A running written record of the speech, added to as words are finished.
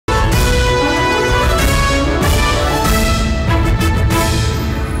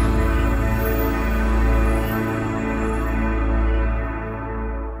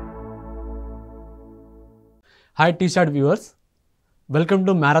Hi T-shirt viewers, welcome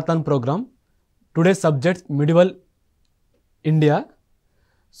to marathon program. Today's subject medieval India.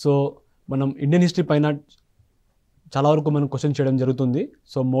 So మనం Indian history పైన చాలా వరకు మనం క్వశ్చన్ చేయడం జరుగుతుంది.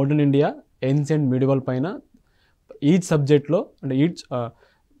 So modern India, ancient medieval పైన ఈచ్ సబ్జెక్ట్లో అంటే each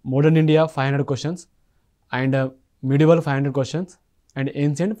modern India 500 questions and medieval 500 questions and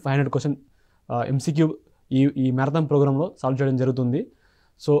ancient 500 question MCQ ఈ మ్యారథాన్ ప్రోగ్రాంలో సాల్వ్ చేయడం జరుగుతుంది.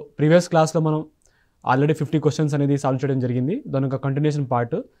 సో ప్రీవియస్ క్లాస్లో మనం ఆల్రెడీ 50 క్వశ్చన్స్ అనేది సాల్వ్ చేయడం జరిగింది. దాని యొక్క continuation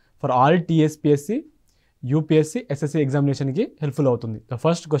part for all TSPSC, UPSC, SSC ఎగ్జామినేషన్కి helpful అవుతుంది. The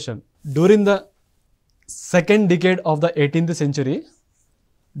first question, during the second decade of the 18th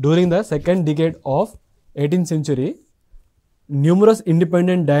century, numerous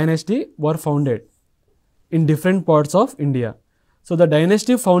independent dynasties were founded in different parts of India. So the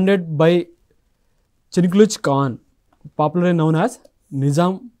dynasty founded by Chinchluch Khan, popularly known as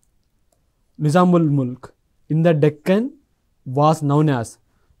Nizamul Mulk in the Deccan, was known as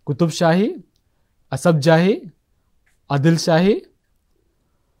Qutub Shahi, Asab Jahi, Adil Shahi,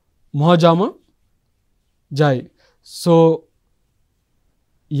 Mohajama Jai. So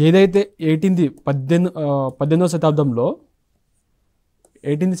ఏదైతే 18వ శతాబ్దంలో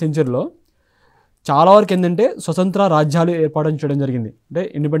 18th centuryలో చాలా వరకు ఏంటంటే స్వతంత్ర రాజ్యాలు ఏర్పాటు చేయడం జరిగింది. అంటే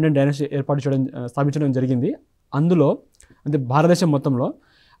ఇండిపెండెంట్ డైనాసిటీ స్థాపించడం జరిగింది అందులో, అంటే భారతదేశం మొత్తంలో.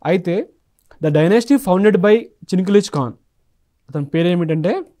 అయితే the dynasty founded by చిన్కులిచ్ Khan, అతని పేరు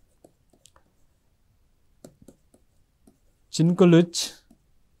ఏమిటంటే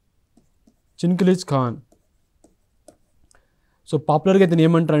చిన్కులిచ్ ఖాన్. సో పాపులర్గా ఇతను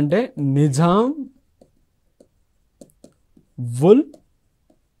ఏమంటారంటే నిజాం ఉల్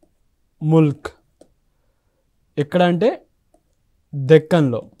ముల్క్. ఎక్కడ అంటే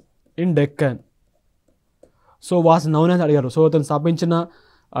డెక్కన్లో, in Deccan. So was noun అని అడిగారు. సో అతను స్థాపించిన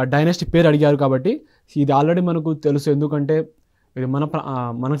డైనాసిటీ పేరు అడిగారు కాబట్టి ఇది ఆల్రెడీ మనకు తెలుసు, ఎందుకంటే ఇది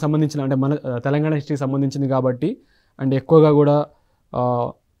మనకు సంబంధించిన, అంటే మన తెలంగాణ హిస్టరీకి సంబంధించింది కాబట్టి, అండ్ ఎక్కువగా కూడా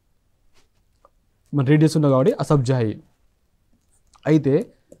మన రీడ్ చేస్తున్నాం కాబట్టి అసబ్ జాహీ. అయితే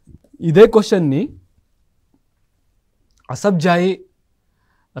ఇదే క్వశ్చన్ని అసబ్ జాహీ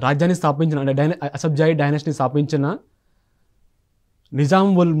రాజ్యాన్ని స్థాపించిన, అంటే అసబ్ జాహీ డైనాసిటీని స్థాపించిన నిజాం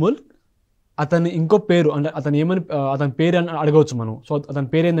ఉల్ ముల్క్ అతని ఇంకో పేరు, అంటే అతని పేరు అని అడగవచ్చు మనం. సో అతని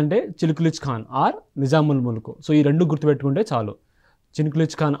పేరు ఏంటంటే చిన్కులిచ్ ఖాన్ ఆర్ నిజాముల్ ముల్క్. సో ఈ రెండు గుర్తుపెట్టుకుంటే చాలు,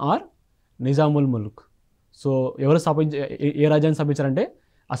 చిన్కులిచ్ ఖాన్ ఆర్ నిజాముల్ ముల్క్. సో ఎవరు ఏ రాజ్యాన్ని స్థాపించారంటే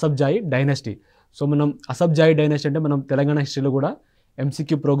అసబ్ జాహీ డైనాసిటీ. సో మనం అసబ్ జాహీ డైనాసిటీ అంటే మనం తెలంగాణ హిస్టరీలో కూడా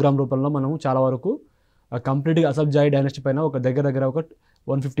ఎంసీక్యూ ప్రోగ్రామ్ రూపంలో మనం చాలా వరకు కంప్లీట్గా అసబ్ జాహీ డైనాసిటీ పైన ఒక దగ్గర ఒక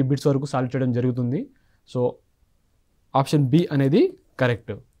 150 బిట్స్ వరకు సాల్వ్ చేయడం జరుగుతుంది. సో ఆప్షన్ బి అనేది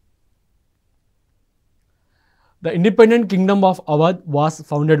correct. The independent Kingdom of Awadh was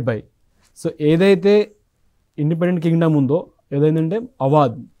founded by. So ఏదైతే ఇండిపెండెంట్ కింగ్డమ్ ఉందో ఏదైందంటే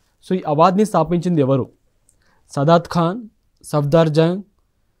అవధ్. సో ఈ అవధ్ని స్థాపించింది ఎవరు? సదాత్ ఖాన్, సఫ్దార్ జంగ్,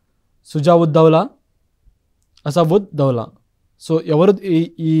 సుజావుద్దౌలా, అసబుద్దౌలా. సో ఎవరు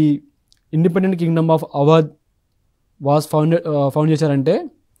ఈ independent Kingdom of Awadh was found చేశారంటే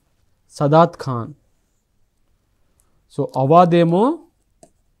సదాత్ ఖాన్. సో అవధ్ ఏమో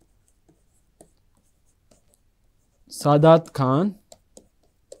సదాత్ ఖాన్,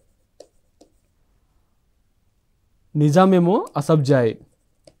 నిజాం ఏమో అసబ్ జాహీ,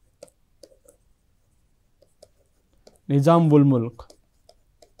 నిజాం ఉల్ ముల్క్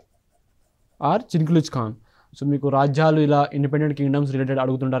ఆర్ చిన్కులిచ్ ఖాన్. సో మీకు రాజ్యాలు ఇలా ఇండిపెండెంట్ కింగ్డమ్స్ రిలేటెడ్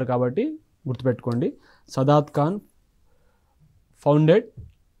అడుగుతుంటారు కాబట్టి గుర్తుపెట్టుకోండి. Sadat Khan founded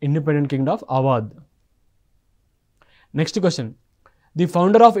independent Kingdom of Awadh. Next question, the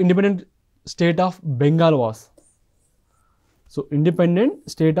founder of independent state of Bengal was. So independent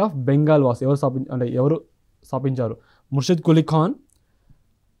state of Bengal was ఎవరు స్థాపించారు? ముర్షిద్ కులీ ఖాన్,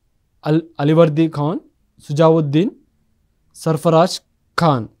 అలీవర్దీ ఖాన్, సుజావుద్దీన్, సర్ఫరాజ్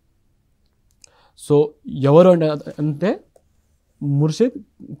ఖాన్. సో ఎవరు అంటే ముర్షిద్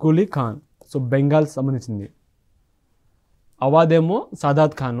కులీ ఖాన్. సో బెంగాల్ సంబంధించింది. అవధ్ ఏమో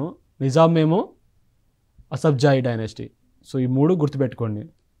సదాత్ ఖాను, నిజాం ఏమో అసబ్ జాహీ డైనాసిటీ. సో ఈ మూడు గుర్తుపెట్టుకోండి.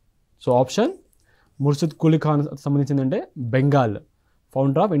 సో ఆప్షన్ ముర్షిద్ కులీ ఖాన్ సంబంధించింది అంటే Bengal,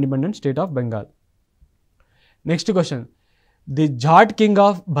 founder of independent state of Bengal. Next question, the Jat king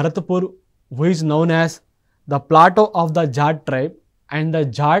of Bharatpur who is noun as the Plato of the Jat tribe and the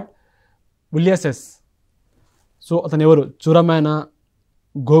Jat విలియసెస్. So అతను ఎవరు? చురమేనా,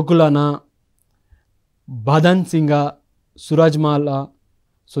 గోకులానా, బదన్ సింగా, సురాజ్మాలా.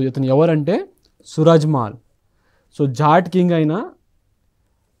 సో ఇతను ఎవరంటే సురాజ్మాల్. సో జాట్ కింగ్ అయిన,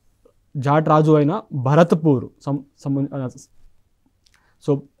 జాట్ రాజు అయిన Bharatpur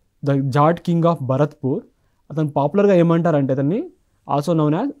so the Jat king of Bharatpur అతను పాపులర్గా ఏమంటారంటే అతన్ని also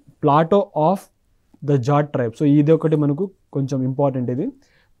noun as Plato of the Jat tribe. So ఇది ఒకటి మనకు కొంచెం ఇంపార్టెంట్. ఇది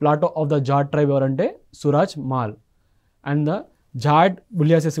Plato of the Jat tribe ఎవరంటే Suraj mall. And the Jat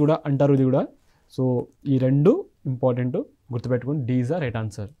బులియాసెస్ కూడా అంటారు ఇది కూడా. సో ఈ రెండు ఇంపార్టెంట్, గుర్తుపెట్టుకోండి. D is the right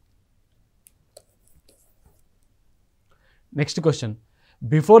answer. Next question.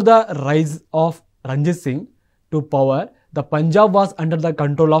 Before the rise of Ranjith Singh to power, the Punjab was under the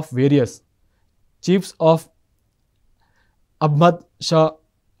control of various chiefs of Ahmed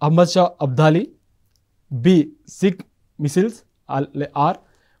Shah Abdali, B sick measles are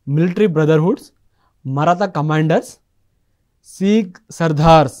military brotherhoods, Maratha commanders, sick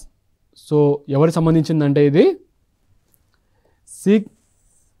సర్దార్స్. So ఎవరికి సంబంధించిందంటే ఇది sick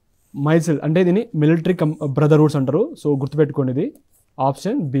మైసిల్ అంటే దీన్ని military brotherhoods అంటారు. So గుర్తుపెట్టుకోండి ఇది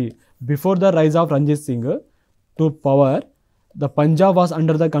option B. Before the rise of Ranjith Singh to power, the Punjab was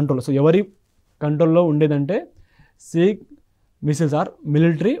under the control. So ఎవరి కంట్రోల్లో ఉండేదంటే sick measles are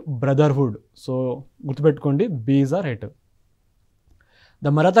military brotherhood. So గుర్తుపెట్టుకోండి B is the right. The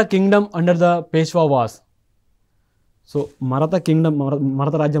Maratha Kingdom under the Peshwa was. So Maratha Kingdom,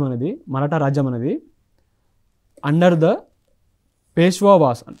 Maratha రాజ్యం అనేది under the Peshwa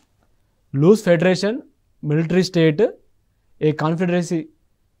was loose federation, military state, A Confederacy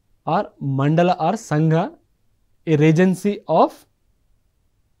are మండల are సంఘ, ఏ రేజెన్సీ of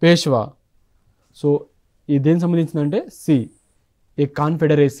Peshwa. So ఇది దేనికి సంబంధించిందంటే సి, ఏ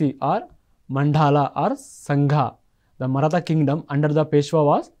కాన్ఫెడరసీ ఆర్ మండల are సంఘ. The Maratha Kingdom under the Peshwa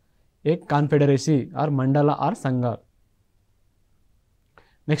was a Confederacy are మండల are సంఘ.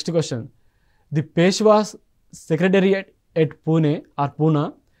 Next question. The Peshwas secretariat at Pune are Poona,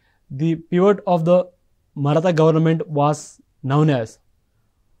 the pivot of the Maratha government was known as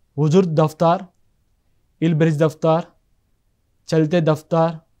Huzur Daftar, Ilbridge Daftar, Chalte Daftar,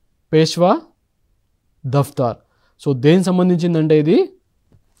 Peshwa Daftar. So దేనికి సంబంధించిందంటే ఇది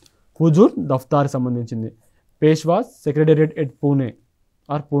హుజూర్ దఫ్తార్ సంబంధించింది. Peshwa secretariat at Pune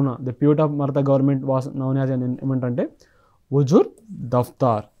are Poona, the pivot of Maratha government was known as అని ఏమంటే Huzur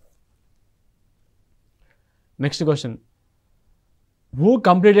దఫ్తార్. Next question. Who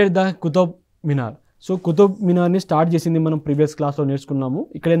completed the Qutub Minar. So Qutub మినార్ని start చేసింది మనం previous క్లాస్లో నేర్చుకున్నాము.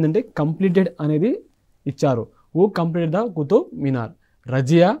 ఇక్కడ ఏంటంటే కంప్లీటెడ్ అనేది ఇచ్చారు. Who completed the Qutub Minar?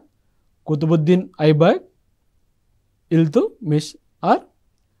 Razia, Qutbuddin Aibak, Iltutmish are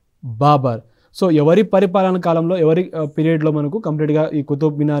Babur. So ఎవరి పరిపాలన కాలంలో, ఎవరి పీరియడ్లో మనకు కంప్లీట్గా ఈ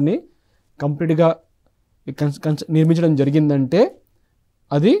కుతుబ్ మినార్ని కంప్లీట్గా నిర్మించడం జరిగిందంటే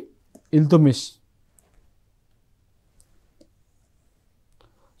అది ఇల్తుమిష్.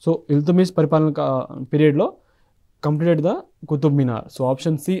 సో ఇల్తుమిష్ పరిపాలన పీరియడ్లో completed the Qutub Minar. So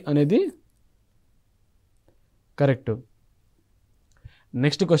option C అనేది correct.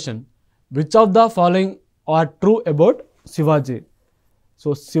 Next question. Which of the following are true about Shivaji? So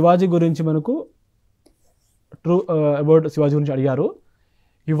Shivaji గురించి మనకు ట్రూ అబౌట్ శివాజీ గురించి అడిగారు.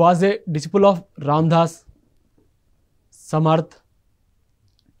 He was a disciple of Ramdas Samarth.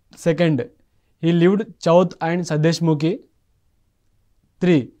 Second, he lived chauth and సదేశ్ముఖి.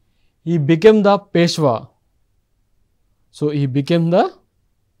 3, he became the Peshwa. So he became the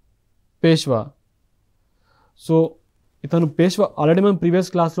Peshwa. So ఇతను Peshwa already మనం previous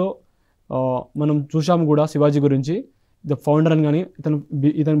క్లాస్లో మనం చూసాము కూడా శివాజీ గురించి, ద ఫౌండర్ అని. కానీ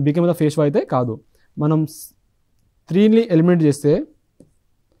ఇతను బికేమ్ ద పేష్వా అయితే కాదు. మనం 3ని ఎలిమినేట్ చేస్తే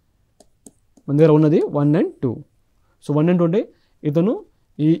మన దగ్గర ఉన్నది 1 and 2. సో 1 and 2 అంటే ఇతను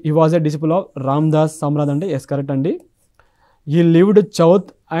ఈ was a disciple of Ramdas సమ్రాట్ అంటే ఎస్ కరెక్ట్ అండి. ఈ లివ్డ్ చౌత్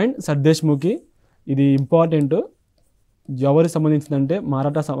అండ్ సర్దేశ్ముఖి, ఇది ఇంపార్టెంట్. ఎవరికి సంబంధించిందంటే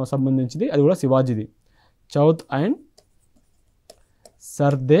మరాఠా సంబంధించింది, అది కూడా శివాజీది. చౌత్ అండ్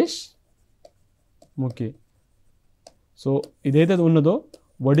సర్దేశ్ముఖి. సో ఇదైతే ఉన్నదో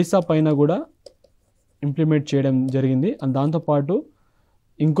ఒడిస్సా పైన కూడా ఇంప్లిమెంట్ చేయడం జరిగింది. అండ్ దాంతోపాటు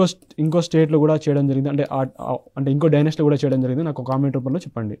ఇంకో స్టేట్లో కూడా చేయడం జరిగింది, అంటే ఇంకో డైనెస్ట్లో కూడా చేయడం జరిగింది. నాకు కామెంట్ రూపంలో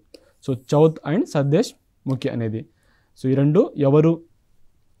చెప్పండి. సో చౌత్ అండ్ సర్దేశ్ముఖి అనేది. సో ఈ రెండు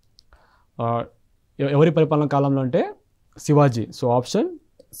ఎవరి పరిపాలన కాలంలో అంటే శివాజీ. సో ఆప్షన్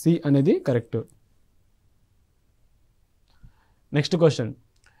సి అనేది correct. Next question.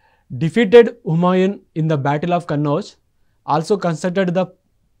 Defeated Humayun in the battle of Kannauj, also constructed the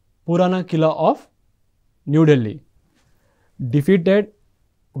Purana Qila of New Delhi. Defeated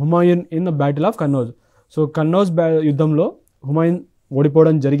Humayun in the battle of Kannauj. So Kannauj యుద్ధంలో హుమాయూన్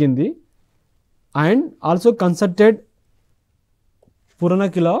ఓడిపోవడం జరిగింది. And also constructed Purana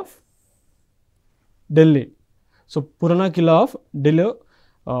Qila of Delhi. So Purana Qila of Delhi,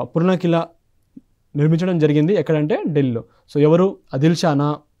 Purana కిలా నిర్మించడం జరిగింది ఎక్కడంటే ఢిల్లీలో. సో ఎవరు? ఆదిల్ షానా,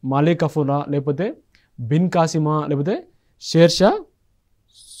 మాలిక్ కఫూరా, లేకపోతే బిన్ కాసిమా లేకపోతే షేర్షా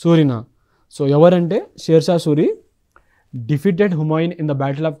సూరినా. సో ఎవరంటే Sher Shah Suri defeated Humayun in the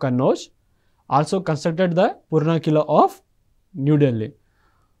battle of Kannauj, also constructed the పుర్నా Qila of New Delhi.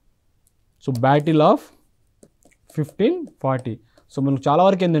 So battle of 1540. So మనకు చాలా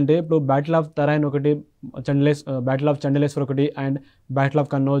వరకు ఏంటంటే ఇప్పుడు బ్యాటిల్ ఆఫ్ తరైన్ ఒకటి, బ్యాటిల్ ఆఫ్ చండలేశ్వర్ ఒకటి, అండ్ బ్యాటిల్ ఆఫ్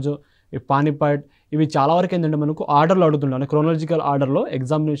కన్నౌజ్, ఈ పానిపట్, ఇవి చాలా వరకు ఏంటంటే మనకు ఆర్డర్లో అడుగుతుంటారు, క్రోనాలజికల్ ఆర్డర్లో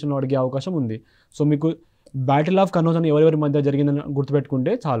ఎగ్జామినేషన్లో అడిగే అవకాశం ఉంది. సో మీకు బ్యాటిల్ ఆఫ్ కన్నౌజ్ అని ఎవరెవరి మధ్య జరిగిందని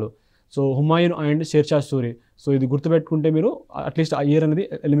గుర్తుపెట్టుకుంటే చాలు. So Humayun and Sher Shah Suri, so ఇది గుర్తుపెట్టుకుంటే మీరు అట్లీస్ట్ ఆ ఇయర్ అనేది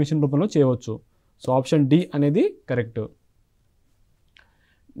ఎలిమినేషన్ రూపంలో చేయవచ్చు. సో ఆప్షన్ డి అనేది correct.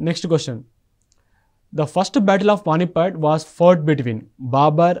 Next question. The first battle of Panipat was fought between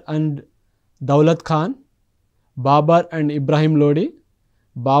Babar and Daulat Khan, Babar and Ibrahim Lodi,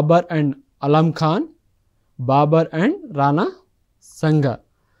 Babar and Alam Khan, Babar and Rana Sanga.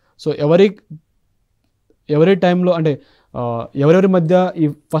 So ఎవరి టైంలో అంటే ఎవరెవరి మధ్య ఈ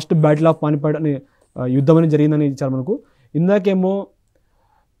first battle of Panipat అనే యుద్ధం అనేది జరిగిందని ఇచ్చారు మనకు. ఇందాకేమో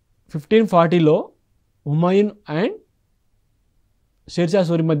 1540లో హుమాయూన్ అండ్ షేర్షా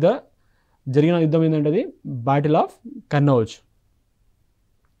సూరి మధ్య జరిగిన యుద్ధం ఏంటంటే అది బ్యాటిల్ ఆఫ్ కన్నౌజ్.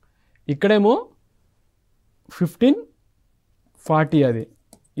 ఇక్కడేమో 1540 అది,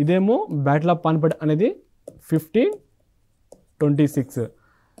 ఇదేమో బ్యాటిల్ ఆఫ్ పానిపట్ అనేది 1526.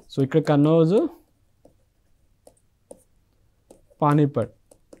 సో ఇక్కడ Kannauj, Panipat.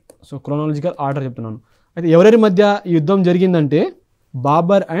 So chronological order చెప్తున్నాను. అయితే ఎవరెవరి మధ్య ఈ యుద్ధం జరిగిందంటే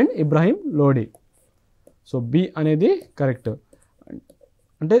Babur and Ibrahim Lodi. So B అనేది కరెక్ట్.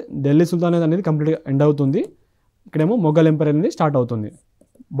 అంటే ఢిల్లీ సుల్తానేట్ అనేది కంప్లీట్గా ఎండ్ అవుతుంది, ఇక్కడేమో మొఘల్ ఎంపైర్ అనేది స్టార్ట్ అవుతుంది,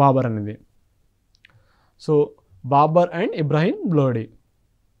 బాబర్ అనేది. So Babur and Ibrahim Lodi.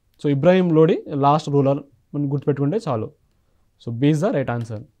 So Ibrahim Lodi last ruler మనం గుర్తుపెట్టుకుంటే చాలు. So B is the right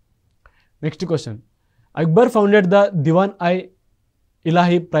answer. Next question. Akbar founded the Diwan I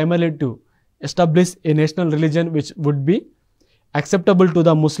Ilahi primarily to establish a national religion which would be acceptable to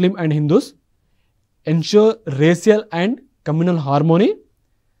the Muslim and Hindus, ensure racial and communal harmony,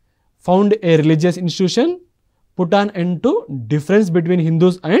 found a religious institution, put an end to difference between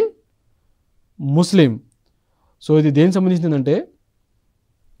Hindus and Muslim. So ఇది దేనికి సంబంధించిందంటే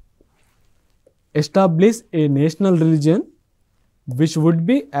establish A national religion which would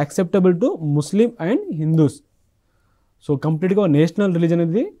be acceptable to Muslim and Hindus. So కంప్లీట్గా national religion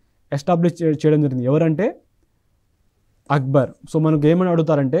అనేది establish చేయడం జరిగింది. ఎవరంటే Akbar. So మనకు ఏమని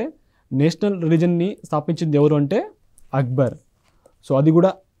అడుగుతారంటే national రిలీజన్ని స్థాపించింది ఎవరు అంటే అక్బర్. సో అది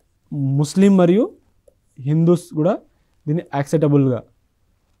కూడా ముస్లిం మరియు హిందూస్ కూడా దీన్ని యాక్సెప్టబుల్గా.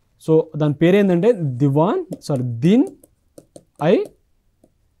 సో దాని పేరు ఏంటంటే దీన్ ఐ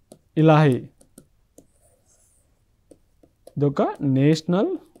ఇలాహీ. ఇదొక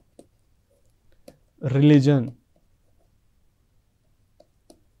నేషనల్ రిలీజన్.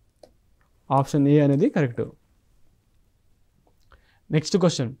 ఆప్షన్ ఏ అనేది correct. Next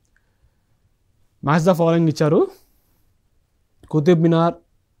question. Match the following ఇచ్చారు. కుతుబ్ మినార్,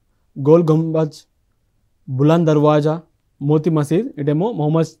 గోల్ గుంబజ్, బులంద్ దర్వాజా, మోతీ మసీద్. ఇటేమో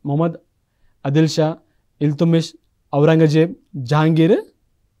మొహమ్మద్ ఆదిల్ షా, ఇల్తుమిష్, ఔరంగజేబ్, జహాంగీర్,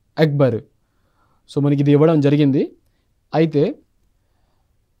 అక్బర్. సో మనకి ఇది ఇవ్వడం జరిగింది. అయితే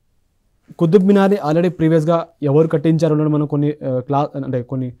కుతుబ్ మినార్ని ఆల్రెడీ ప్రీవియస్గా ఎవరు కట్టించారు అని మనం కొన్ని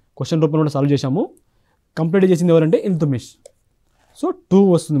కొన్ని క్వశ్చన్ రూపంలో సాల్వ్ చేశాము. కంప్లీట్ చేసింది ఎవరంటే ఇల్తుమిష్. సో 2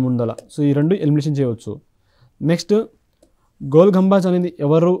 వస్తుంది ముందల. సో ఈ రెండు ఎలిమినేషన్ చేయవచ్చు. నెక్స్ట్ గోల్ గుంబజ్ అనేది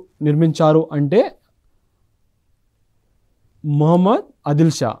ఎవరు నిర్మించారు అంటే మొహమ్మద్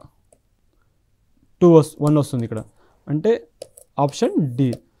ఆదిల్ షా. 1 వస్తుంది ఇక్కడ, అంటే ఆప్షన్ డి.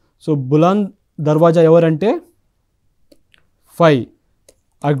 సో బులంద్ దర్వాజా ఎవరంటే 5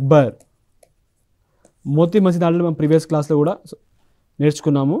 అక్బర్. మోతీ మసీద్ ఆల్రెడీ మనం ప్రీవియస్ క్లాస్లో కూడా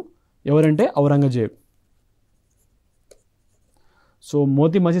నేర్చుకున్నాము, ఎవరంటే ఔరంగజేబ్. సో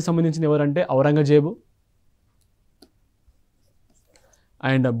మోతీ మసీద్ సంబంధించిన ఎవరంటే ఔరంగజేబు.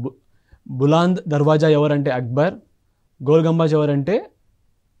 అండ్ బులంద్ దర్వాజా ఎవరంటే అక్బర్. గోల్ గుంబజ్ ఎవరంటే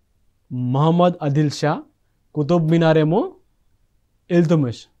మొహమ్మద్ ఆదిల్ షా. కుతుబ్ మినార్ ఏమో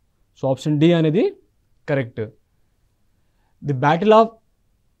ఇల్తుమిష్. సో ఆప్షన్ డి అనేది correct. The battle of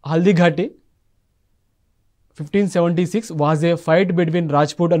Haldighati 1576 was a fight between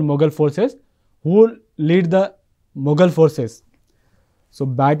Rajput and Mughal forces. Who lead the Mughal forces? So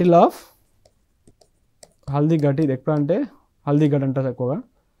battle of Haldighati ఇది ఎక్కడ అంటే హల్దీఘాట్ అంటారు ఎక్కువగా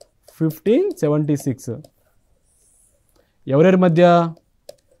 1576. ఎవరెవరి మధ్య?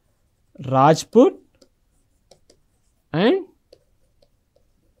 Rajput and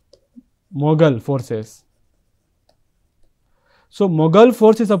Mughal forces. So Mughal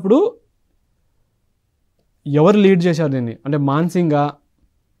forces అప్పుడు ఎవరు లీడ్ చేశారు దీన్ని అంటే మాన్సింగా,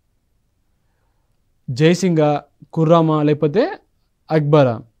 జైసింగా, ఖుర్రామా లేకపోతే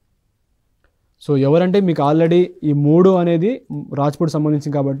అక్బరా? సో ఎవరంటే మీకు ఆల్రెడీ ఈ 3 అనేది రాజ్పుట్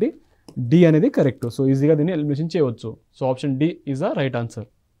సంబంధించింది కాబట్టి డి అనేది కరెక్ట్. సో ఈజీగా దీన్ని ఎలిమినేషన్ చేయవచ్చు. So option D is the right answer.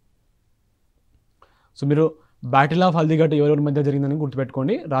 So మీరు బ్యాటిల్ ఆఫ్ హల్దీఘాట్ ఎవరెవరి మధ్య జరిగిందని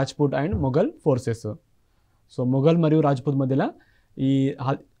గుర్తుపెట్టుకోండి, Rajput and Mughal forces. So Mughal మరియు రాజ్పుత్ మధ్యలో ఈ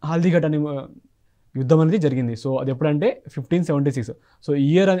హల్దీఘాట్ అనే యుద్ధం అనేది జరిగింది. సో అది ఎప్పుడంటే 1576. సో ఈ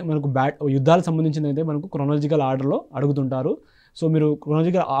ఇయర్ మనకు యుద్ధాలకు సంబంధించింది అయితే మనకు క్రొనాలజికల్ ఆర్డర్లో అడుగుతుంటారు. సో మీరు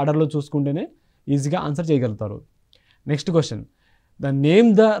క్రొనాలజికల్ ఆర్డర్లో చూసుకుంటేనే ఈజీగా ఆన్సర్ చేయగలుగుతారు. Next question, the name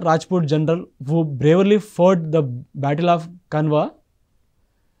the Rajput general who బ్రేవర్లీ fought the battle of Kanva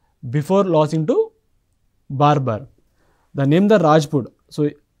before losing to barber. The name the Rajput. So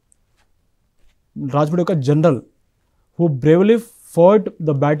Rajput యొక్క general who బ్రేవర్లీ fought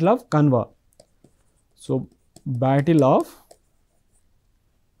the battle of Kanva. So battle of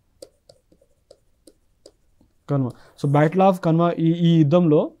Kanva. So battle of Kanva ఈ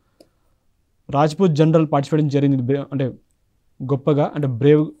యుద్ధంలో Rajput general participate జరిగింది అంటే గొప్పగా అంటే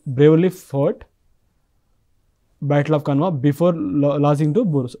bravely fought battle of Kanva before losing to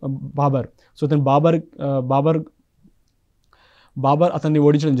Babur. So అతను బాబర్ అతన్ని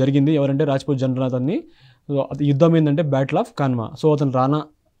ఓడించడం జరిగింది. ఎవరంటే రాజ్పుత్ జనరల్ అతన్ని. సో యుద్ధం ఏంటంటే బ్యాటిల్ ఆఫ్ కన్వా. సో అతను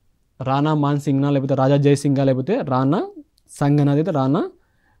రాణా మాన్సింగ్నా లేకపోతే రాజా జయసింగా లేకపోతే రాణా సంగనా అయితే రాణా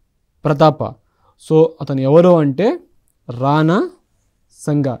ప్రతాప. సో అతను ఎవరు అంటే రాణా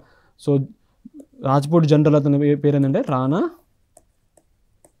సంగా. సో రాజ్పుట్ జనరల్ అతని పేరు ఏంటంటే రాణా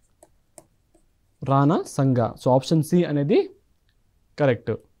సంగా. సో ఆప్షన్ సి అనేది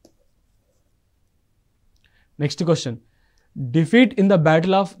correct. Next question, defeat in the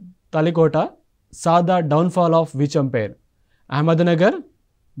battle of తలికోట saw the downfall of which umpire? Ahmednagar,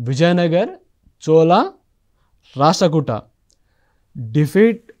 Vijayanagar, Chola, Rashtrakuta.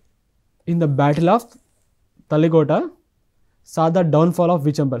 Defeat in the battle of తలికోట saw the downfall of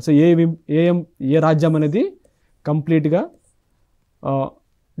which umpire. So ఏ రాజ్యం అనేది కంప్లీట్గా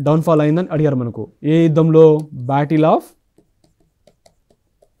downfall అయిందని అడిగారు మనకు. ఏ యుద్ధంలో? Battle of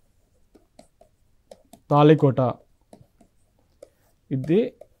తాళికోట. ఇది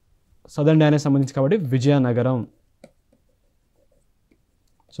southern dynasty సంబంధించి కాబట్టి Vizianagaram.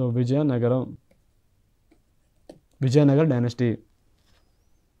 So Vijayanagar dynasty.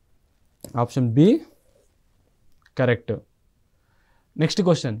 Option B correct. Next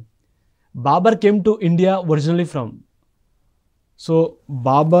question, Babur came to India originally from. So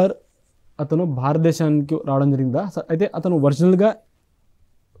Babur అతను భారతదేశానికి రావడం జరిగిందా? అయితే అతను ఒరిజినల్గా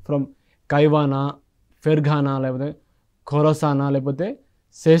ఫ్రమ్ కైవానా, ఫెర్ఘానా లేకపోతే ఖోరసానా లేకపోతే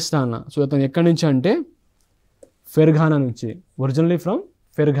సేస్టానా. సో అతను ఎక్కడి నుంచి అంటే ఫెర్ఘానా నుంచి. Originally from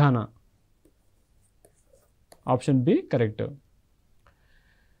ఫెర్ఘానా. Option B correct.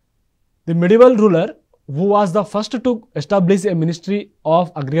 The medieval ruler who was the first to establish a ministry of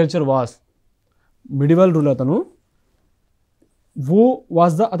agriculture was. Medieval ruler అతను who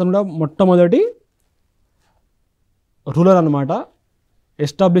was the అతను మొట్టమొదటి రూలర్ అనమాట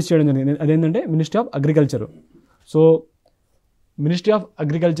ఎస్టాబ్లిష్ చేయడం జరిగింది. అదేంటంటే ministry of agriculture. So ministry of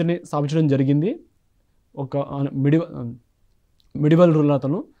అగ్రికల్చర్ని స్థాపించడం జరిగింది ఒక మిడివల్ రూలర్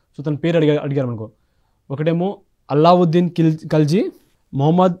అతను. సో తన పేరు అడిగారు మనకు. ఒకటేమో Alauddin Khalji,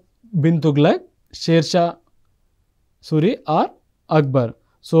 Mohammed bin Tughlaq, Sher Shah Suri are Akbar.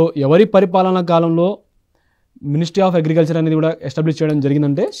 So ఎవరి పరిపాలనా కాలంలో మినిస్ట్రీ ఆఫ్ అగ్రికల్చర్ అనేది కూడా ఎస్టాబ్లిష్ చేయడం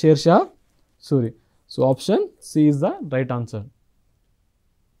జరిగిందంటే Sher Shah Suri. So option C is the right answer.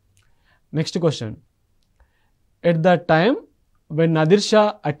 Next question, at the time when Nadir Shah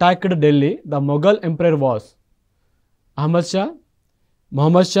attacked Delhi the Mughal umpire was. Ahmed Shah,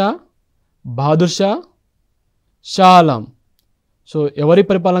 Mohammed Shah, Bahadur Shah, Shah Alam. So ఎవరి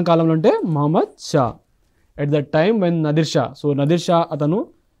పరిపాలన కాలంలో అంటే Mohammed Shah. At the time when Nadir Shah. So Nadir Shah అతను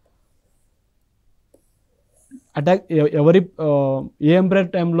అటాక్ ఏ ఎంపైర్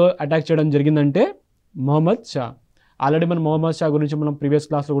టైంలో అటాక్ చేయడం జరిగిందంటే మొహమ్మద్ షా. ఆల్రెడీ మనం మొహమ్మద్ షా గురించి మనం ప్రీవియస్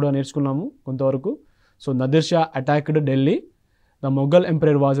క్లాస్లో కూడా నేర్చుకున్నాము కొంతవరకు. So Nadir Shah attacked Delhi the Mughal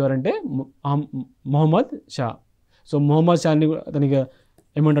umpire was ఎవరంటే మొహమ్మద్ షా. సో మొహమ్మద్ షాని అతనికి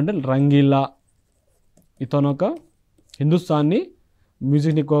ఏమంటే రంగీలా, ఇతను ఒక హిందుస్థానీ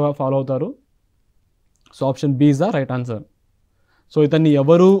మ్యూజిక్ని ఎక్కువగా ఫాలో అవుతారు. So option B is the right answer. So ఇతన్ని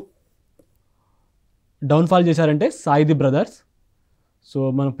ఎవరు డౌన్ఫాల్ చేశారంటే సాయిది బ్రదర్స్. సో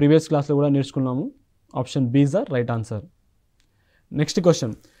మనం ప్రీవియస్ క్లాస్లో కూడా నేర్చుకున్నాము. Option B is the right answer. Next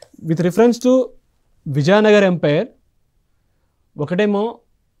question, with reference to Vijayanagar umpire, ఒకటేమో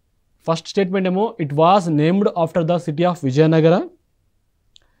ఫస్ట్ స్టేట్మెంట్ ఏమో it was named after the city of Vijayanagara.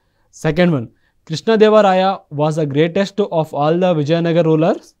 Second one, Krishnadevaraya was the greatest of all the Vijayanagar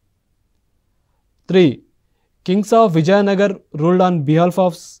rulers. 3. Kings of Vijayanagar ruled on behalf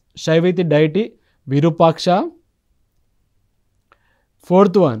of Shaiviti deity Virupaksha.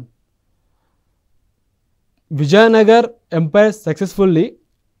 4th one, Vijayanagar empire successfully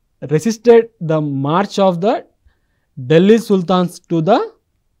resisted the march of the Delhi Sultans to the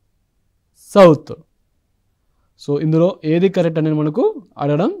south. So ఇందులో ఏది correct అనేది మనకు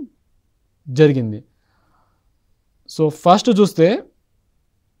అడగడం జరిగింది. So first చూస్తే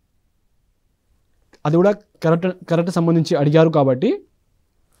అది కూడా correct సంబంధించి అడిగారు కాబట్టి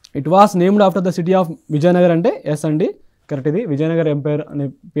it was named after the city of Vijayanagar అంటే ఎస్ అండి కరెక్ట్. ఇది విజయనగర్ ఎంపైర్ అనే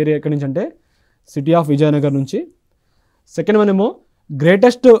పేరు ఎక్కడి నుంచి అంటే సిటీ ఆఫ్ విజయనగర్ నుంచి. సెకండ్ వన్ ఏమో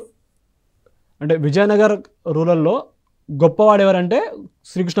గ్రేటెస్ట్ అంటే విజయనగర్ రూరల్లో గొప్పవాడు ఎవరంటే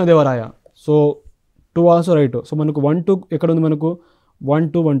Sri Krishnadevaraya. So 2 also right. So మనకు 1-2 ఎక్కడ ఉంది మనకు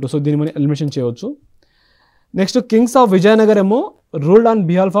 1-2. సో దీన్ని మనం ఎలిమినేషన్ చేయవచ్చు. నెక్స్ట్ కింగ్స్ ఆఫ్ విజయనగర్ ఏమో ruled on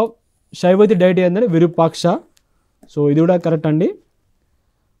behalf of శైవతి deity అంటే విరూపాక్ష. సో ఇది కూడా కరెక్ట్ అండి.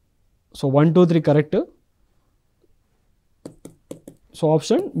 So 1, 2, 3 correct. So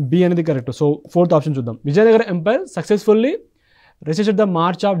option B అనేది కరెక్ట్. సో 4th ఆప్షన్ చూద్దాం. Vijayanagar umpire successfully resisted the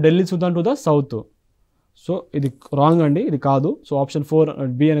March of Delhi Sultan to the south. So ఇది wrong అండి, ఇది కాదు. సో ఆప్షన్ 4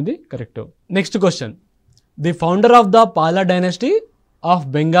 బి అనేది correct. Next question, the founder of the Pala dynasty of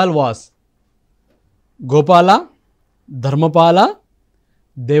Bengal was Gopala, Dharmapala,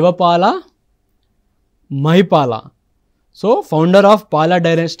 Devapala, Mahipala. So founder of Pala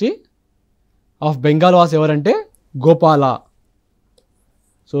dynasty of Bengal was ఎవరంటే Gopala.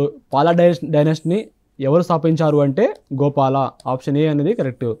 So పాలా డైనస్టీని ఎవరు స్థాపించారు అంటే Gopala. Option A అనేది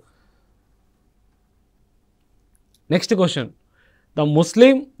correct. Next question,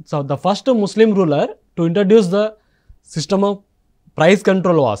 the first Muslim ruler to introduce the system of price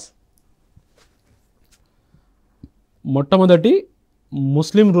control was. మొట్టమొదటి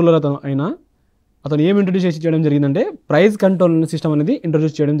ముస్లిం ruler అతను ఏమి introduce చేయడం జరిగిందంటే ప్రైస్ కంట్రోల్ సిస్టమ్ అనేది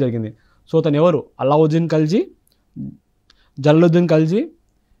ఇంట్రడ్యూస్ చేయడం జరిగింది. సో అతను ఎవరు? అలావుద్దీన్ ఖల్జీ, జలాలుద్దీన్ ఖల్జీ,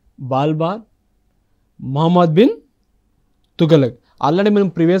 బాల్బార్, మహమ్మద్ బిన్ తుగలక్. ఆల్రెడీ మనం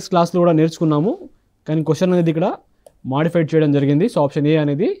ప్రీవియస్ క్లాస్లో కూడా నేర్చుకున్నాము, కానీ క్వశ్చన్ అనేది ఇక్కడ మాడిఫైడ్ చేయడం జరిగింది. సో ఆప్షన్ ఏ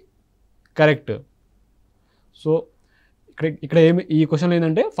అనేది కరెక్ట్. సో ఇక్కడ ఈ క్వశ్చన్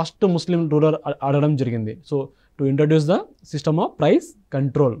ఏంటంటే ఫస్ట్ ముస్లిం రూలర్ అడగడం జరిగింది. So to introduce the system of price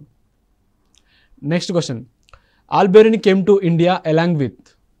control. Next question, ఆల్బేరియన్ came to India along with.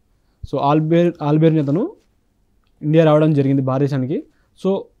 So ఆల్బేరియన్ అతను ఇండియా రావడం జరిగింది భారతదేశానికి. సో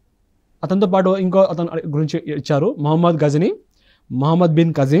అతనితో పాటు ఇంకో అతను గురించి ఇచ్చారు, మహమ్మద్ గజనీ, మహమ్మద్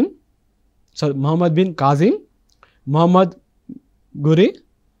బిన్ కాజిం, మహమ్మద్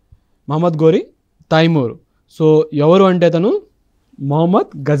గోరి, తైమూర్. సో ఎవరు అంటే అతను Mohammed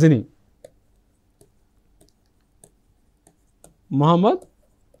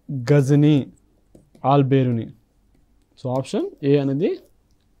Ghazni ఆల్బేరుని. So option A అనేది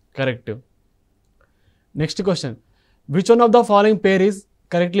correct. Next question, which one of the following pair is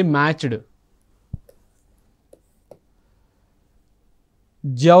correctly matched?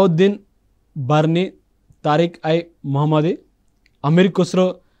 Ziauddin బర్నీ Tariq I మొహమ్మది, Aamir Khusro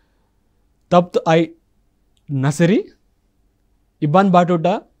తబ్త్ I నసరీ, ఇబ్బాన్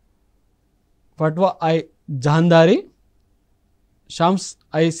బాటూటా ఫట్వా I జహాందారీ, Sham's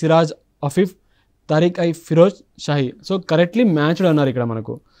I Siraj Afif, Tariq I Firoz Shahi. So correctly matched అన్నారు ఇక్కడ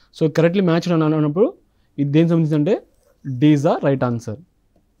మనకు. సో కరెక్ట్లీ మ్యాచ్డ్ అన్నప్పుడు ఇది దేనికి సంబంధించి అంటే D is the right answer.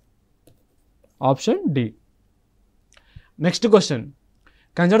 Option D. Next question,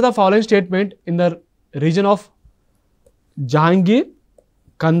 consider the following statement in the reason of Jahangir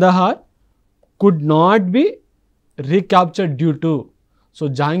Kandahar could not be రీక్యాప్చర్డ్ due to. So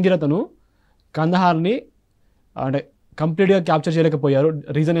Jahangir అతను కందహార్ని అంటే కంప్లీట్గా క్యాప్చర్ చేయలేకపోయారు.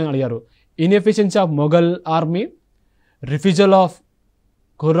 రీజన్ అని అడిగారు. Inefficiency of Mughal army, refusal of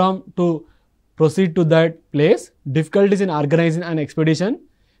Khurram to proceed to that place, difficulties in organising an expedition,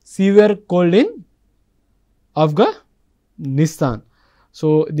 severe cold in Afghanistan. So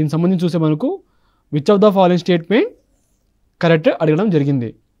దీనికి సంబంధించి చూస్తే మనకు which of the following statement correct అడగడం జరిగింది.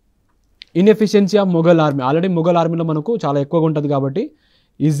 Inefficiency of Mughal army, already Mughal ఆర్మీలో మనకు చాలా ఎక్కువగా ఉంటుంది కాబట్టి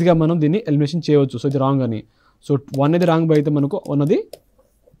ఈజీగా మనం దీన్ని ఎలిమినేషన్ చేయవచ్చు. సో ఇది రాంగ్ అని. సో 1 అనేది రాంగ్ అయితే మనకు ఉన్నది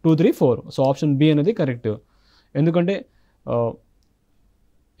 2, 3, 4. సో ఆప్షన్ బి అనేది కరెక్ట్. ఎందుకంటే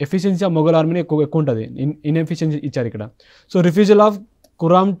ఎఫిషియన్సీ ఆఫ్ మొఘల్ ఆర్మీని ఎక్కువ ఉంటుంది, ఇన్ఎఫిషియన్సీ ఇచ్చారు ఇక్కడ. So refusal of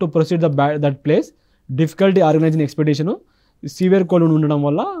ఖురామ్ to proceed that place, difficulty organising ఎక్స్పెడిషను, severe cold ఉండడం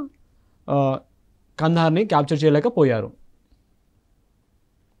వల్ల కందహార్ని క్యాప్చర్ చేయలేకపోయారు.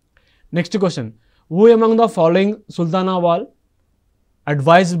 Next question, who among the following Sultana wall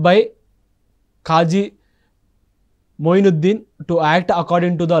advised by Qazi Moinuddin to act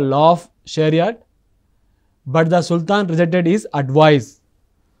according to the law of Sharia, but the Sultan rejected his advice.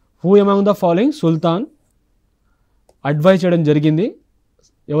 Who among the following Sultan advice చేయడం జరిగింది?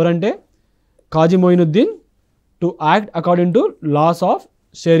 ఎవరంటే కాజీ Moinuddin to act according to loss of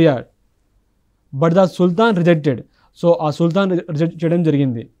sharia, but the Sultan rejected. So ఆ సుల్తాన్ reject చేయడం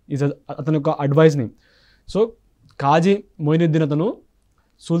జరిగింది అతని యొక్క అడ్వైస్ని. So కాజీ మొయినుద్దీన్ అతను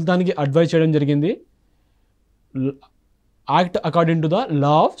సుల్తాన్కి advice చేయడం జరిగింది act according to the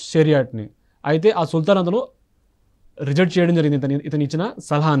law of షరియాట్ని. అయితే ఆ సుల్తాన్ అతను రిజెక్ట్ చేయడం జరిగింది ఇతను ఇచ్చిన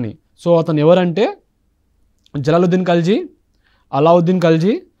సలహాన్ని. సో అతను ఎవరంటే జలాలుద్దీన్ ఖల్జీ, అలావుద్దీన్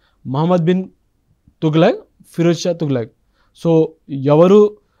ఖల్జీ, మహమ్మద్ బిన్ తుగ్లక్, ఫిరోజ్ షా తుగ్లక్. సో ఎవరు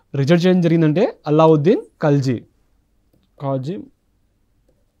రిజెక్ట్ చేయడం జరిగిందంటే అలావుద్దీన్ ఖల్జీ, కాజీ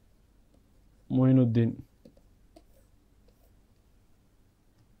Moinuddin.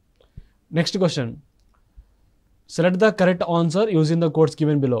 Next question, select the correct answer using the codes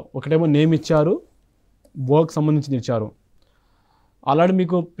given below. ఒకటేమో నేమ్ ఇచ్చారు, వర్క్ సంబంధించింది ఇచ్చారు. ఆల్రెడీ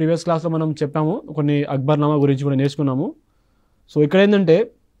మీకు ప్రీవియస్ క్లాస్లో మనం చెప్పాము, కొన్ని అక్బర్నామా గురించి కూడా నేర్చుకున్నాము. సో ఇక్కడ ఏంటంటే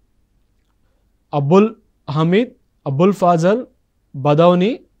అబుల్ హమీద్, అబుల్ ఫాజల్,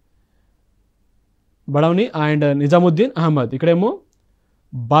 బడౌని అండ్ నిజాముద్దీన్ అహ్మద్. ఇక్కడేమో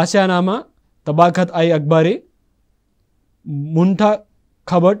బాషానామా, తబాఖత్ ఐ అక్బరీ, ముంఠా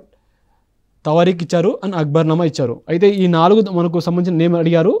ఖబట్, తవారీక్ ఇచ్చారు అండ్ అక్బర్నామా ఇచ్చారు. అయితే ఈ 4 మనకు సంబంధించిన నేమ్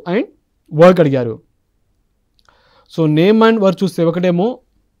అడిగారు అండ్ వర్క్ అడిగారు. సో నేమ్ అండ్ వర్క్ చూస్తే ఒకటేమో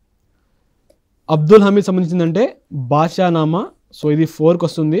అబ్దుల్ హమీద్ సంబంధించిందంటే బాషానామా. సో ఇది 4కి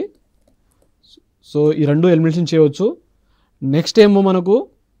వస్తుంది. సో ఈ 2 ఎలిమినేషన్ చేయవచ్చు. నెక్స్ట్ ఏమో మనకు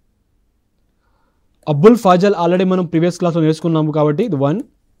అబుల్ ఫాజల్ ఆల్రెడీ మనం ప్రీవియస్ క్లాస్లో నేర్చుకున్నాము కాబట్టి ఇది 1.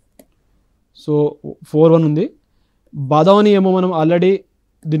 సో 4-1 ఉంది. బదౌని ఏమో మనం ఆల్రెడీ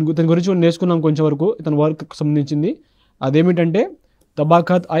దీని గురించి నేర్చుకున్నాం కొంచెం వరకు, ఇతని వర్క్ సంబంధించింది. అదేమిటంటే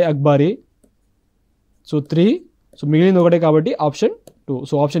Tabaqat I Akbari. So 3. So మిగిలింది ఒకటే కాబట్టి ఆప్షన్ 2.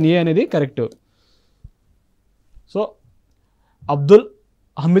 సో ఆప్షన్ ఏ అనేది కరెక్ట్. సో అబ్దుల్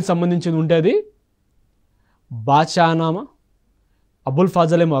హమీద్ సంబంధించింది ఉంటే అది బాద్షానామా, అబుల్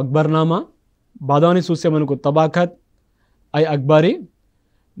ఫాజల్ ఏమో అక్బర్నామా, బదౌని చూస్తే మనకు తబాఖత్ ఐ అక్బరీ,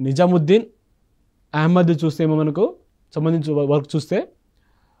 నిజాముద్దీన్ అహ్మద్ చూస్తే ఏమో మనకు సంబంధించిన వర్క్ చూస్తే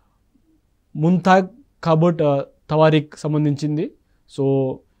ముంతాగ్ కబుట్ తవారీక్ సంబంధించింది. సో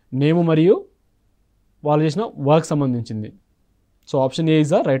నేము మరియు వాళ్ళు చేసిన వర్క్ సంబంధించింది. So option A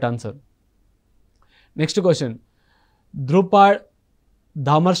is the right answer. Next question, ధ్రుపాడ్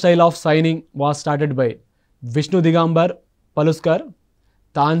ధామర్ style of signing was started by Vishnu Digambar Paluskar,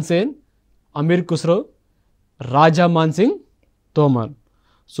 Tansen, Aamir Khusro, Raja Man Singh Tomar.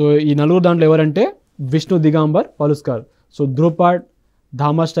 So ఈ 4 దాంట్లో ఎవరంటే Vishnu Digambar Paluskar. So ధ్రుపాడ్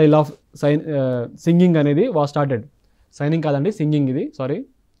ధామర్ style of singing అనేది వాజ్ స్టార్టెడ్, సైనింగ్ కాదండి సింగింగ్ ఇది, సారీ.